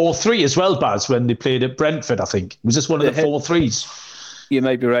finished 4-3 as well, Baz, when they played at Brentford, I think. Was this one of the 4-3s? You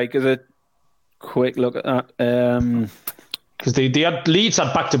might be right. Give a quick look at that. Because Leeds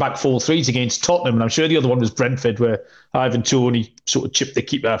had back-to-back 4-3s against Tottenham, and I'm sure the other one was Brentford, where Ivan Toney sort of chipped the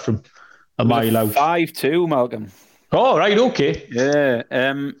keeper from a mile out. 5-2, Malcolm. Oh, right, okay. Yeah,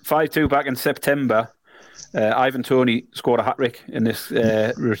 5-2 back in September. Ivan Toney scored a hat-trick in this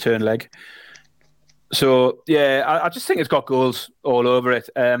return leg. So, yeah, I just think it's got goals all over it.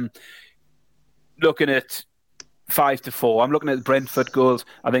 Looking at 5-4, I'm looking at Brentford goals.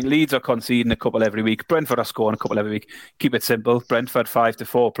 I think Leeds are conceding a couple every week. Brentford are scoring a couple every week. Keep it simple. Brentford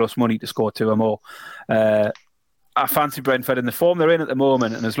 5-4 plus money to score 2 or more. I fancy Brentford in the form they're in at the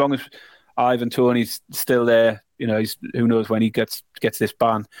moment, and as long as Ivan Toney's still there, who knows when he gets this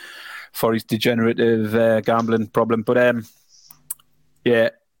ban for his degenerative gambling problem. But yeah,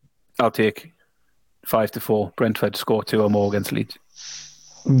 I'll take 5-4. Brentford score 2 or more against Leeds.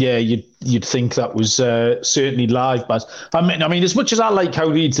 Yeah, you'd think that was certainly live, but I mean, as much as I like how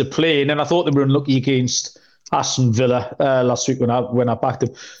Leeds are playing, and I thought they were unlucky against Aston Villa last week when I backed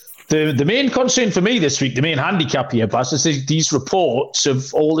them. The main concern for me this week, the main handicap here, Baz, is these reports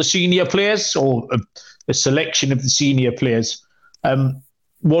of all the senior players, or a selection of the senior players,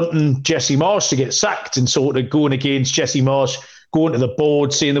 wanting Jesse Marsch to get sacked and sort of going against Jesse Marsch, going to the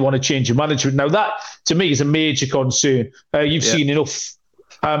board, saying they want to change the management. Now, that, to me, is a major concern. You've seen enough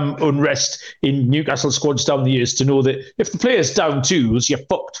unrest in Newcastle squads down the years to know that if the player's down tools, you're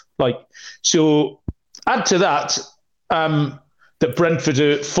fucked. So add to that, that Brentford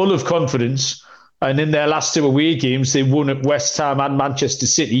are full of confidence, and in their last 2 away games, they won at West Ham and Manchester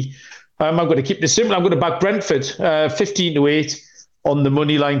City. I'm going to keep this simple. I'm going to back Brentford 15-8 on the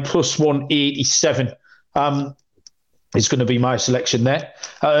money line, plus 187. Is going to be my selection there.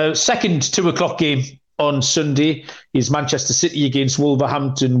 Second 2:00 game on Sunday is Manchester City against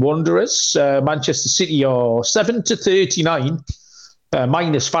Wolverhampton Wanderers. Manchester City are 7-39,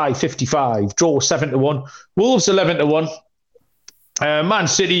 minus 555, draw 7-1. Wolves 11-1. Man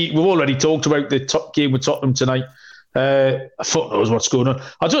City, we've already talked about the top game with Tottenham tonight. Fuck knows what's going on.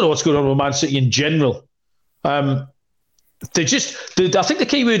 I don't know what's going on with Man City in general. I think the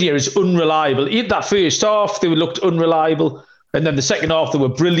key word here is unreliable. In that first half, they looked unreliable, and then the second half, they were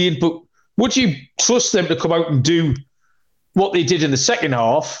brilliant. But would you trust them to come out and do what they did in the second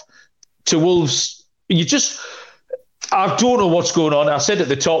half to Wolves? I don't know what's going on. I said at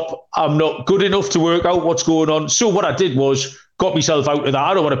the top, I'm not good enough to work out what's going on. So what I did was got myself out of that.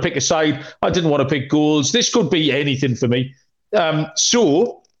 I don't want to pick a side. I didn't want to pick goals. This could be anything for me.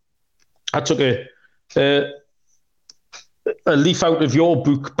 So I took a leaf out of your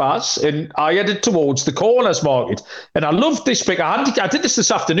book, Baz, and I headed towards the corners market. And I loved this pick. I did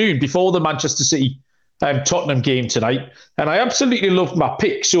this afternoon before the Manchester City Tottenham game tonight, and I absolutely loved my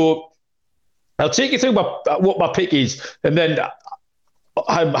pick. So I'll take you through what my pick is, and then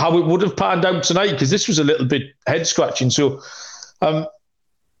how it would have panned out tonight, because this was a little bit head-scratching. So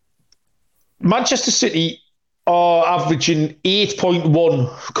Manchester City are averaging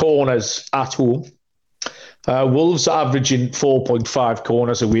 8.1 corners at home. Wolves are averaging 4.5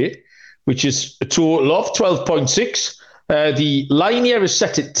 corners away, which is a total of 12.6. The line here is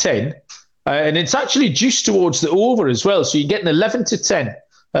set at 10, and it's actually juiced towards the over as well. So you're getting 11-10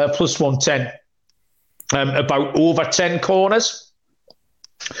 plus 110 about over 10 corners.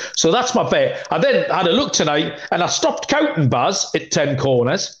 So that's my bet. I then had a look tonight, and I stopped counting, Baz, at 10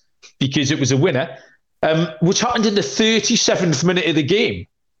 corners because it was a winner, which happened in the 37th minute of the game.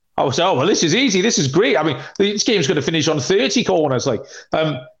 I was like, oh, well, this is easy. This is great. I mean, this game's going to finish on 30 corners.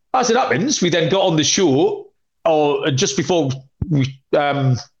 As it happens, we then got on the show, or just before we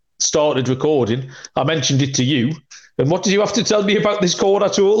started recording, I mentioned it to you. And what did you have to tell me about this corner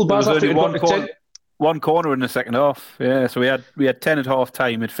total, Baz? There was only one corner in the second half. Yeah, so we had 10 at half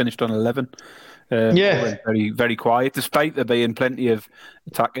time. It finished on 11. Very, very quiet, despite there being plenty of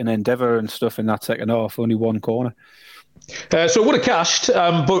attacking endeavour and stuff in that second half. Only one corner. So it would have cashed,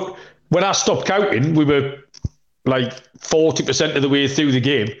 but when I stopped counting, we were like 40% of the way through the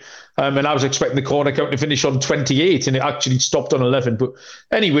game. And I was expecting the corner count to finish on 28, and it actually stopped on 11. But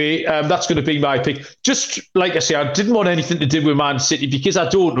anyway, that's going to be my pick. Just like I say, I didn't want anything to do with Man City because I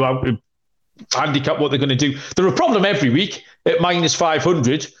don't know how to handicap what they're going to do. They're a problem every week at minus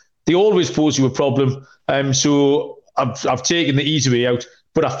 500. They always pose you a problem. So I've taken the easy way out.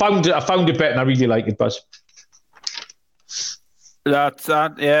 But I found a bet, and I really like it, Baz. Yeah.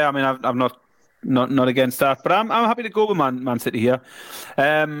 I mean, I'm not against that, but I'm happy to go with Man City here.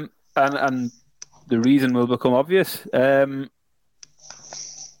 And the reason will become obvious. The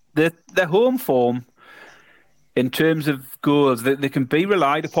home form, in terms of goals, they can be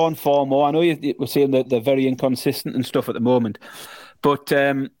relied upon far more. I know you were saying that they're very inconsistent and stuff at the moment, but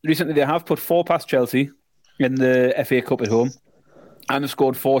recently they have put 4 past Chelsea in the FA Cup at home, and have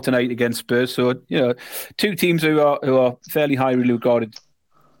scored 4 tonight against Spurs. So, two teams who are fairly highly regarded,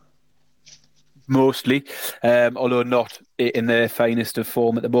 mostly, although not in their finest of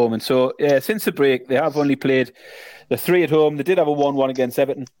form at the moment. So, since the break, they have only played the 3 at home. They did have a 1-1 against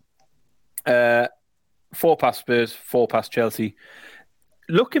Everton. 4 past Spurs, 4 past Chelsea.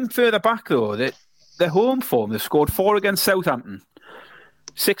 Looking further back, though, their home form, they've scored 4 against Southampton,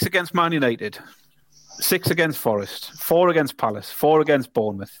 6 against Man United, 6 against Forest, 4 against Palace, 4 against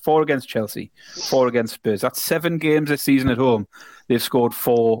Bournemouth, 4 against Chelsea, 4 against Spurs. That's 7 games this season at home. They've scored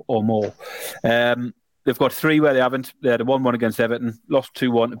 4 or more. They've got 3 where they haven't. They had a 1-1 against Everton, lost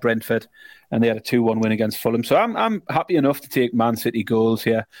 2-1 to Brentford, and they had a 2-1 win against Fulham. So I'm happy enough to take Man City goals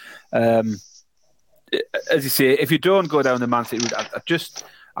here. As you say, if you don't go down the Man City route,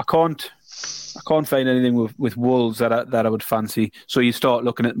 I can't find anything with Wolves that I would fancy. So you start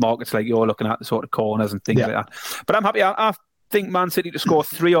looking at markets like you're looking at, the sort of corners and things like that. But I'm happy. I think Man City to score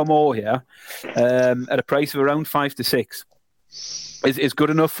 3 or more here at a price of around 5 to 6 is good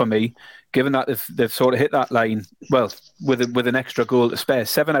enough for me, given that they've sort of hit that line, well, with an extra goal to spare.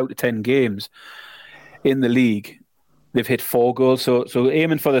 7 out of 10 games in the league, they've hit 4 goals. So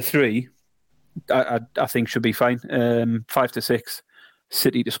aiming for the 3, I think should be fine. 5 to 6,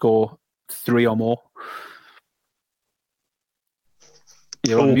 City to score 3 or more.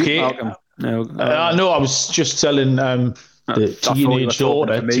 You're okay. No, I was just telling the teenage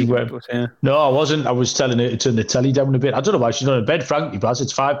daughter to. No, I wasn't. I was telling her to turn the telly down a bit. I don't know why she's not in bed, frankly, Baz.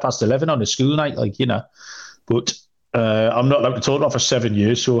 It's 11:05 on a school night, But I'm not allowed to talk to her for 7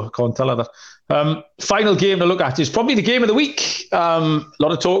 years, so I can't tell her that. Final game to look at is probably the game of the week. A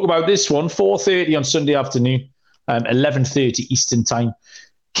lot of talk about this one. 4:30 on Sunday afternoon, 11:30 Eastern time.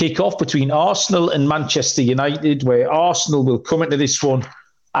 Kick-off between Arsenal and Manchester United, where Arsenal will come into this one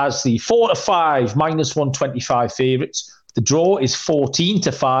as the 4-5 minus 125 favourites. The draw is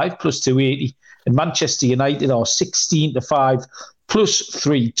 14-5 plus 280, and Manchester United are 16-5 plus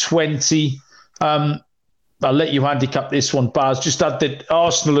 320. I'll let you handicap this one, Baz. Just add that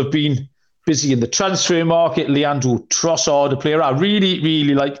Arsenal have been busy in the transfer market. Leandro Trossard, a player I really,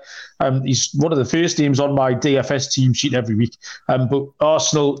 really like. He's one of the first names on my DFS team sheet every week. But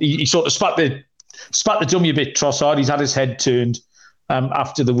Arsenal, he sort of spat the dummy a bit, Trossard. He's had his head turned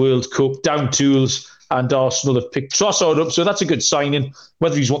after the World Cup. Down tools, and Arsenal have picked Trossard up. So that's a good signing.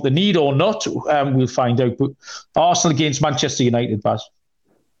 Whether he's what they need or not, we'll find out. But Arsenal against Manchester United, Baz.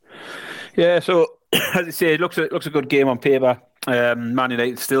 Yeah, so as I say, it looks a good game on paper. Man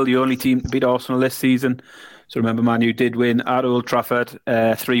United still the only team to beat Arsenal this season. So remember, Man U did win at Old Trafford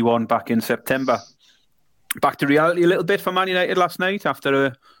 3-1 back in September. Back to reality a little bit for Man United last night after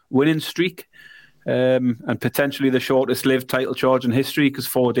a winning streak, and potentially the shortest-lived title charge in history, because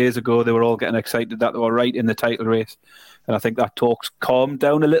 4 days ago they were all getting excited that they were right in the title race. And I think that talk's calmed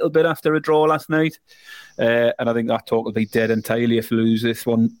down a little bit after a draw last night. And I think that talk will be dead entirely if they lose this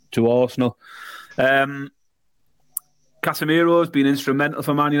one to Arsenal. Casemiro has been instrumental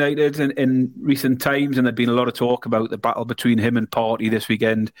for Man United in recent times, and there'd been a lot of talk about the battle between him and Partey this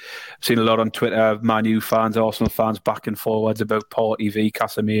weekend. I've seen a lot on Twitter, Man U fans, Arsenal fans back and forwards about Partey v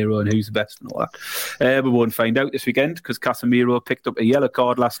Casemiro and who's the best and all that. We won't find out this weekend because Casemiro picked up a yellow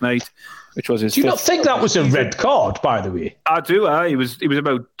card last night, which was his. Do you not think that was a red card, by the way? I do. He was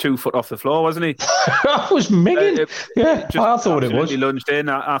about 2 foot off the floor, wasn't he? That was minging. I thought it was. He lunged in.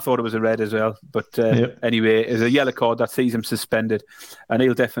 I thought it was a red as well. But anyway, it's a yellow card that sees him suspended, and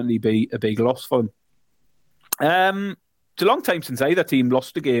he'll definitely be a big loss for him. it's a long time since either team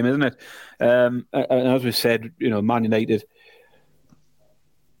lost a game, isn't it? And as we said, Man United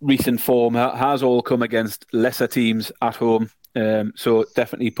recent form has all come against lesser teams at home, so it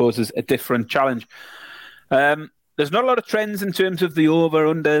definitely poses a different challenge. There's not a lot of trends in terms of the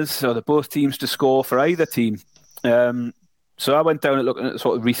over-unders or the both teams to score for either team. So I went down and looking at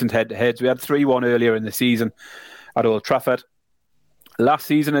sort of recent head-to-heads. We had 3-1 earlier in the season at Old Trafford. Last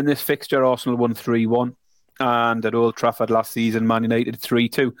season in this fixture, Arsenal won 3-1. And at Old Trafford last season, Man United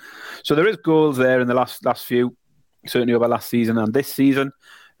 3-2. So there is goals there in the last few, certainly over last season and this season.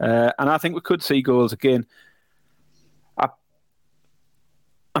 And I think we could see goals again.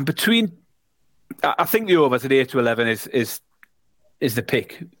 I'm between... I think the over today to 11 is the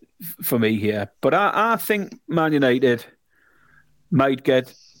pick for me here. But I think Man United might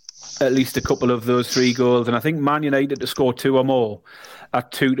get at least a couple of those 3 goals. And I think Man United to score 2 or more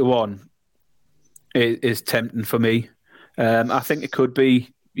at 2-1 is tempting for me. I think it could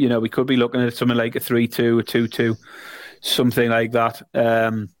be, we could be looking at something like a 3-2, a 2-2, something like that.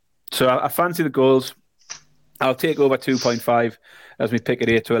 So I fancy the goals. I'll take over 2.5 as we pick at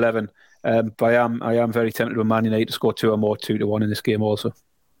 8 to 11. But I am very tempted with Man United to score 2 or more 2-1 in this game also.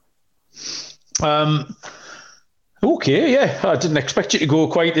 Okay, yeah, I didn't expect you to go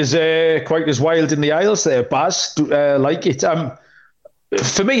quite as wild in the aisles there, Baz. Like it.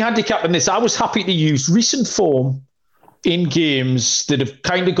 For me, handicapping this, I was happy to use recent form in games that have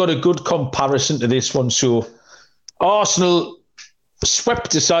kind of got a good comparison to this one. So Arsenal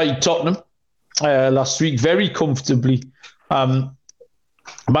swept aside Tottenham last week very comfortably.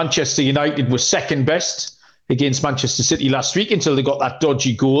 Manchester United was second best against Manchester City last week until they got that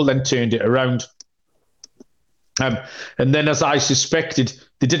dodgy goal, then turned it around. And then, as I suspected,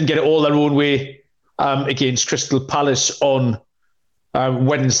 they didn't get it all their own way against Crystal Palace on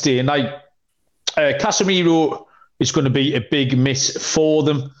Wednesday night. Casemiro is going to be a big miss for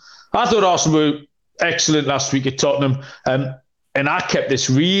them. I thought Arsenal were excellent last week at Tottenham. And I kept this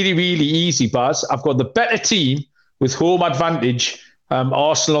really, really easy, Baz. I've got the better team with home advantage.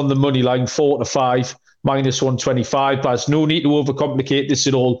 Arsenal on the money line, 4-5, -125. Baz, no need to overcomplicate this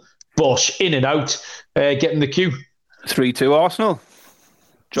at all. Bosh, in and out, getting the cue. 3-2 Arsenal.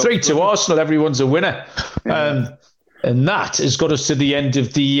 3-2 Arsenal, everyone's a winner. Yeah. And that has got us to the end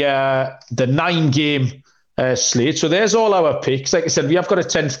of the 9-game slate. So there's all our picks. Like I said, we have got a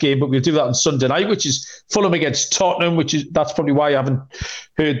 10th game, but we'll do that on Sunday night, which is Fulham against Tottenham, that's probably why I haven't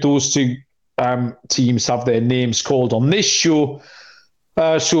heard those two teams have their names called on this show.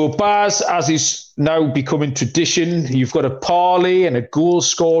 So Baz, as is now becoming tradition, you've got a parlay and a goal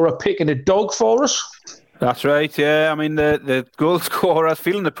scorer pick and a dog for us. That's right, yeah. I mean, the goal scorers,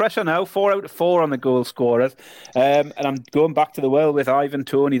 feeling the pressure now, 4 out of 4 on the goal scorers. And I'm going back to the well with Ivan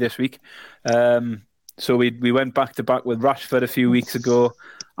Toney this week. So we went back-to-back with Rashford a few weeks ago.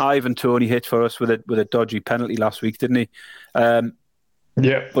 Ivan Toney hit for us with a dodgy penalty last week, didn't he? Yeah.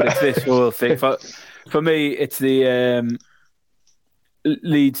 But it's this whole thing. For me, it's the...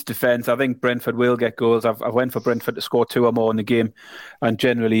 Leeds defence. I think Brentford will get goals. I went for Brentford to score 2 or more in the game, and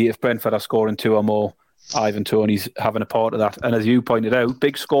generally, if Brentford are scoring 2 or more, Ivan Toney's having a part of that. And as you pointed out,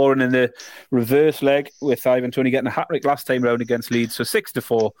 big scoring in the reverse leg with Ivan Toney getting a hat-trick last time round against Leeds. So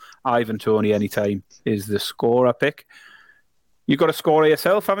 6-4, Ivan Toney anytime is the scorer pick. You've got a scorer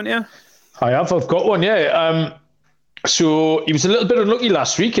yourself, haven't you? I have. I've got one, yeah. So he was a little bit unlucky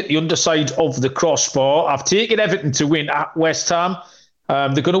last week at the underside of the crossbar. I've taken Everton to win at West Ham.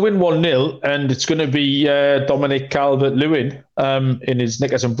 They're going to win 1-0, and it's going to be Dominic Calvert-Lewin in his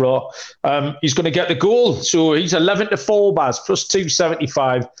knickers and bra. He's going to get the goal. So he's 11-4, Baz, plus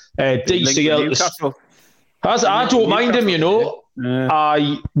 275. DCL. I don't mind him,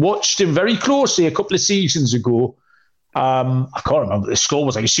 I watched him very closely a couple of seasons ago. I can't remember what the score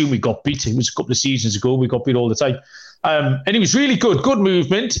was. I assume we got beat. It was a couple of seasons ago. We got beat all the time. And he was really good. Good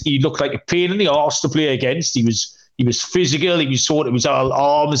movement. He looked like a pain in the arse to play against. He was physical. It was all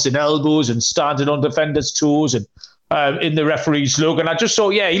arms and elbows and standing on defenders' toes and in the referee's look. And I just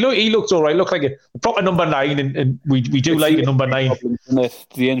thought, he looked all right. Looked like a proper number 9, and we do like a number 9.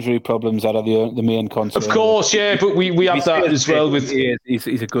 The injury problems are the main concern. Of course, yeah, but we have that as well. With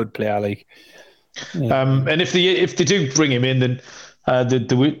he's a good player, like. Yeah. And if they do bring him in, then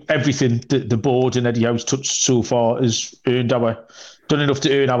everything the board and Eddie Howe's touched so far has done enough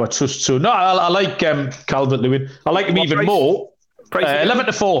to earn our trust. So no, I like Calvert-Lewin. I like him even more.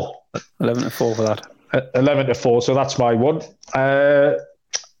 11-4. 11-4 for that. 11-4. So that's my one.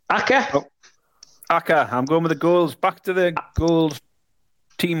 Aka. Aka. I'm going with the goals. Back to the goals.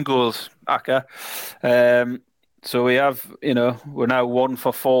 Team goals. Aka. So we have, we're now 1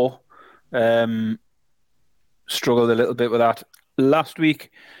 for 4. struggled a little bit with that last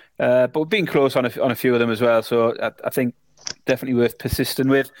week, but we've been close on a few of them as well. So I think definitely worth persisting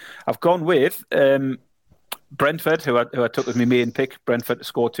with. I've gone with Brentford, who I took as my main pick. Brentford to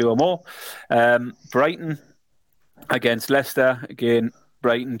score 2 or more. Brighton against Leicester. Again,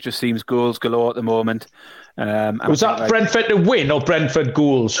 Brighton just seems goals galore at the moment. Was that Brentford to win or Brentford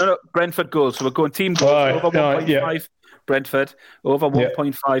goals? No, Brentford goals. So we're going team goals over 1.5. Brentford over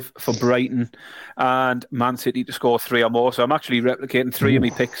 1.5 for Brighton, and Man City to score 3 or more. So I'm actually replicating 3 of my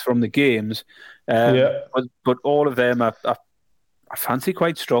picks from the games. But all of them I fancy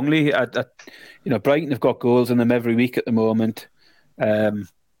quite strongly. Brighton have got goals in them every week at the moment.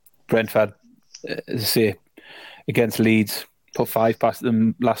 Brentford, as I say, against Leeds, put 5 past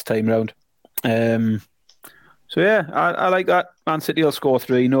them last time round. So yeah, I like that. Man City will score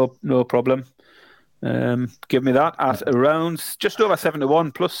 3, no problem. Give me that at around just over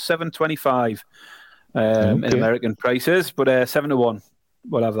 7-1 plus 725 in American prices, but 7-1.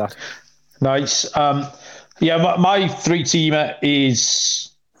 We'll have that. Nice. My 3-teamer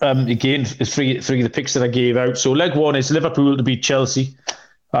is again three of the picks that I gave out. So leg 1 is Liverpool to beat Chelsea.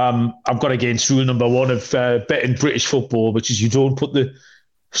 I've got against rule number 1 of betting British football, which is you don't put the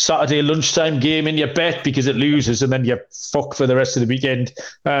Saturday lunchtime game in your bet because it loses and then you're fucked for the rest of the weekend.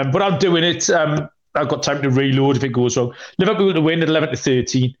 But I'm doing it. I've got time to reload if it goes wrong. Liverpool to win at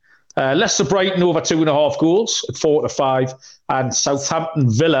 11-13. Leicester Brighton over 2.5 goals at 4-5. And Southampton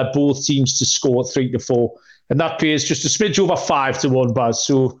Villa, both teams to score 3-4. And that pays just a smidge over 5-1, Baz.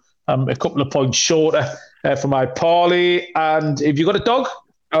 So a couple of points shorter for my parlay. And have you got a dog?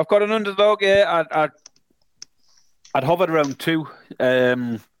 I've got an underdog, yeah. I'd hovered around 2.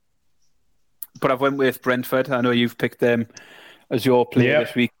 But I've went with Brentford. I know you've picked them as your player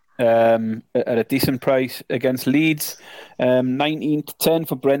this week. At a decent price against Leeds, 19-10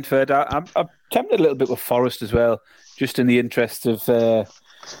 for Brentford. I'm tempted a little bit with Forest as well, just in the interest of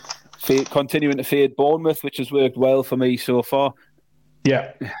continuing to fade Bournemouth, which has worked well for me so far.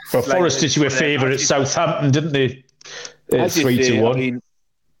 Yeah, well, Forest did you a favour at Southampton, didn't they? 3-1. I mean,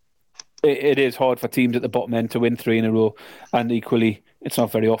 it is hard for teams at the bottom end to win 3 in a row, and equally, it's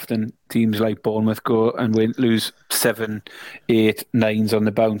not very often teams like Bournemouth go and lose 7, 8, 9s on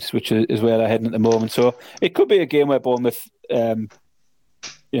the bounce, which is where they're heading at the moment. So it could be a game where Bournemouth, could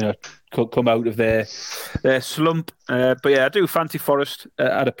come out of their slump. But yeah, I do fancy Forest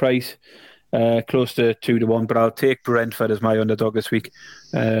at a price close to 2-1, but I'll take Brentford as my underdog this week.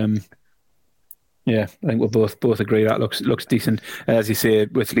 Yeah, I think we'll both agree that looks decent. As you say,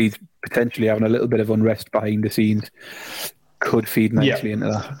 with Leeds potentially having a little bit of unrest behind the scenes, could feed nicely into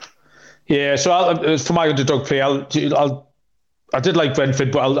that. Yeah, so for my underdog play, I did like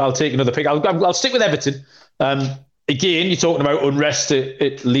Brentford, but I'll take another pick. I'll stick with Everton. Again, you're talking about unrest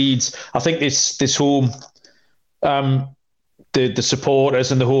at Leeds. I think this home, the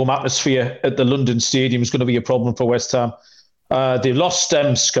supporters and the home atmosphere at the London Stadium is going to be a problem for West Ham. They lost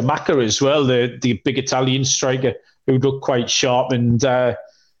Scamacca as well, the big Italian striker who looked quite sharp and.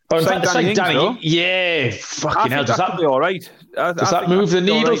 Danny, yeah, fucking hell. Does that be all right? Does that move the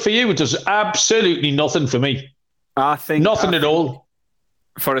needle for you? It does absolutely nothing for me. I think nothing at all.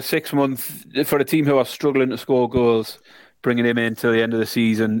 For a 6-month, for a team who are struggling to score goals, bringing him in till the end of the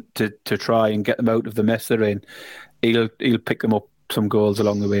season to try and get them out of the mess they're in, he'll pick them up some goals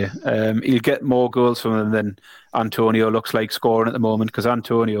along the way. He'll get more goals from them than Antonio looks like scoring at the moment, because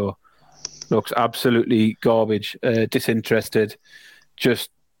Antonio looks absolutely garbage, disinterested, just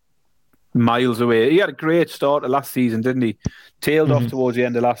miles away. He had a great start of last season, didn't he? Tailed off towards the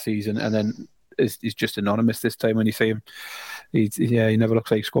end of last season, and then he's just anonymous this time when you see him. He never looks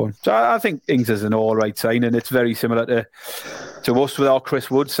like scoring. So I think Ings is an all right sign, and it's very similar to us with our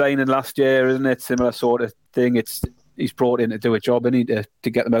Chris Wood signing last year, isn't it? Similar sort of thing. He's brought in to do a job, isn't he, to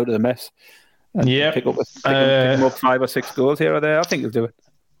get them out of the mess. And pick them up 5 or 6 goals here or there. I think he'll do it.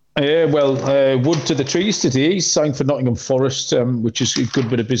 Wood to the trees today. He's signed for Nottingham Forest, which is a good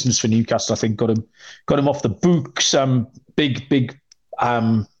bit of business for Newcastle. I think got him off the books. Big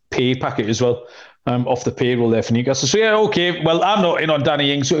pay packet as well. Off the payroll there for Newcastle. So yeah, okay. Well, I'm not in on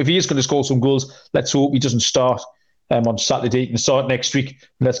Danny Ings. So if he is going to score some goals, let's hope he doesn't start on Saturday. He can start next week.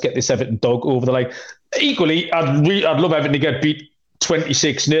 Let's get this Everton dog over the line. Equally, I'd love Everton to get beat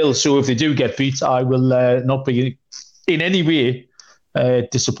 26-0. So if they do get beat, I will not be in any way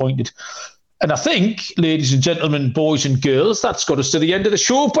disappointed. And I think, ladies and gentlemen, boys and girls, that's got us to the end of the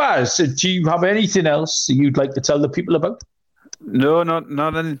show, Baz. Do you have anything else you'd like to tell the people about? No, not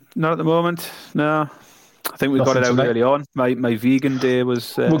at the moment. No, I think we got it out early on. My vegan day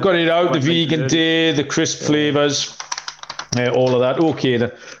was. We got it out. The vegan day, the crisp flavours. All of that. Okay,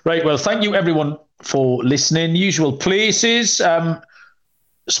 then. Right, well, thank you, everyone, for listening. Usual places.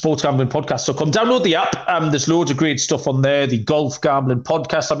 sportsgamblingpodcast.com. Download the app. There's loads of great stuff on there. The golf gambling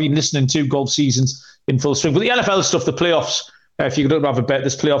podcast I've been listening to, golf seasons in full swing. But the NFL stuff, the playoffs, if you don't have a bet,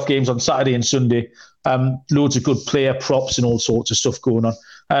 there's playoff games on Saturday and Sunday. Loads of good player props and all sorts of stuff going on.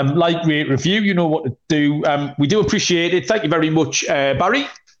 Like, rate, review, you know what to do. We do appreciate it. Thank you very much, Barry.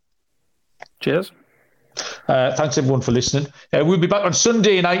 Cheers. Thanks everyone for listening. We'll be back on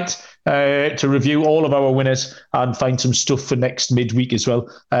Sunday night to review all of our winners and find some stuff for next midweek as well.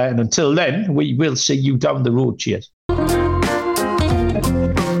 And until then, we will see you down the road. Cheers.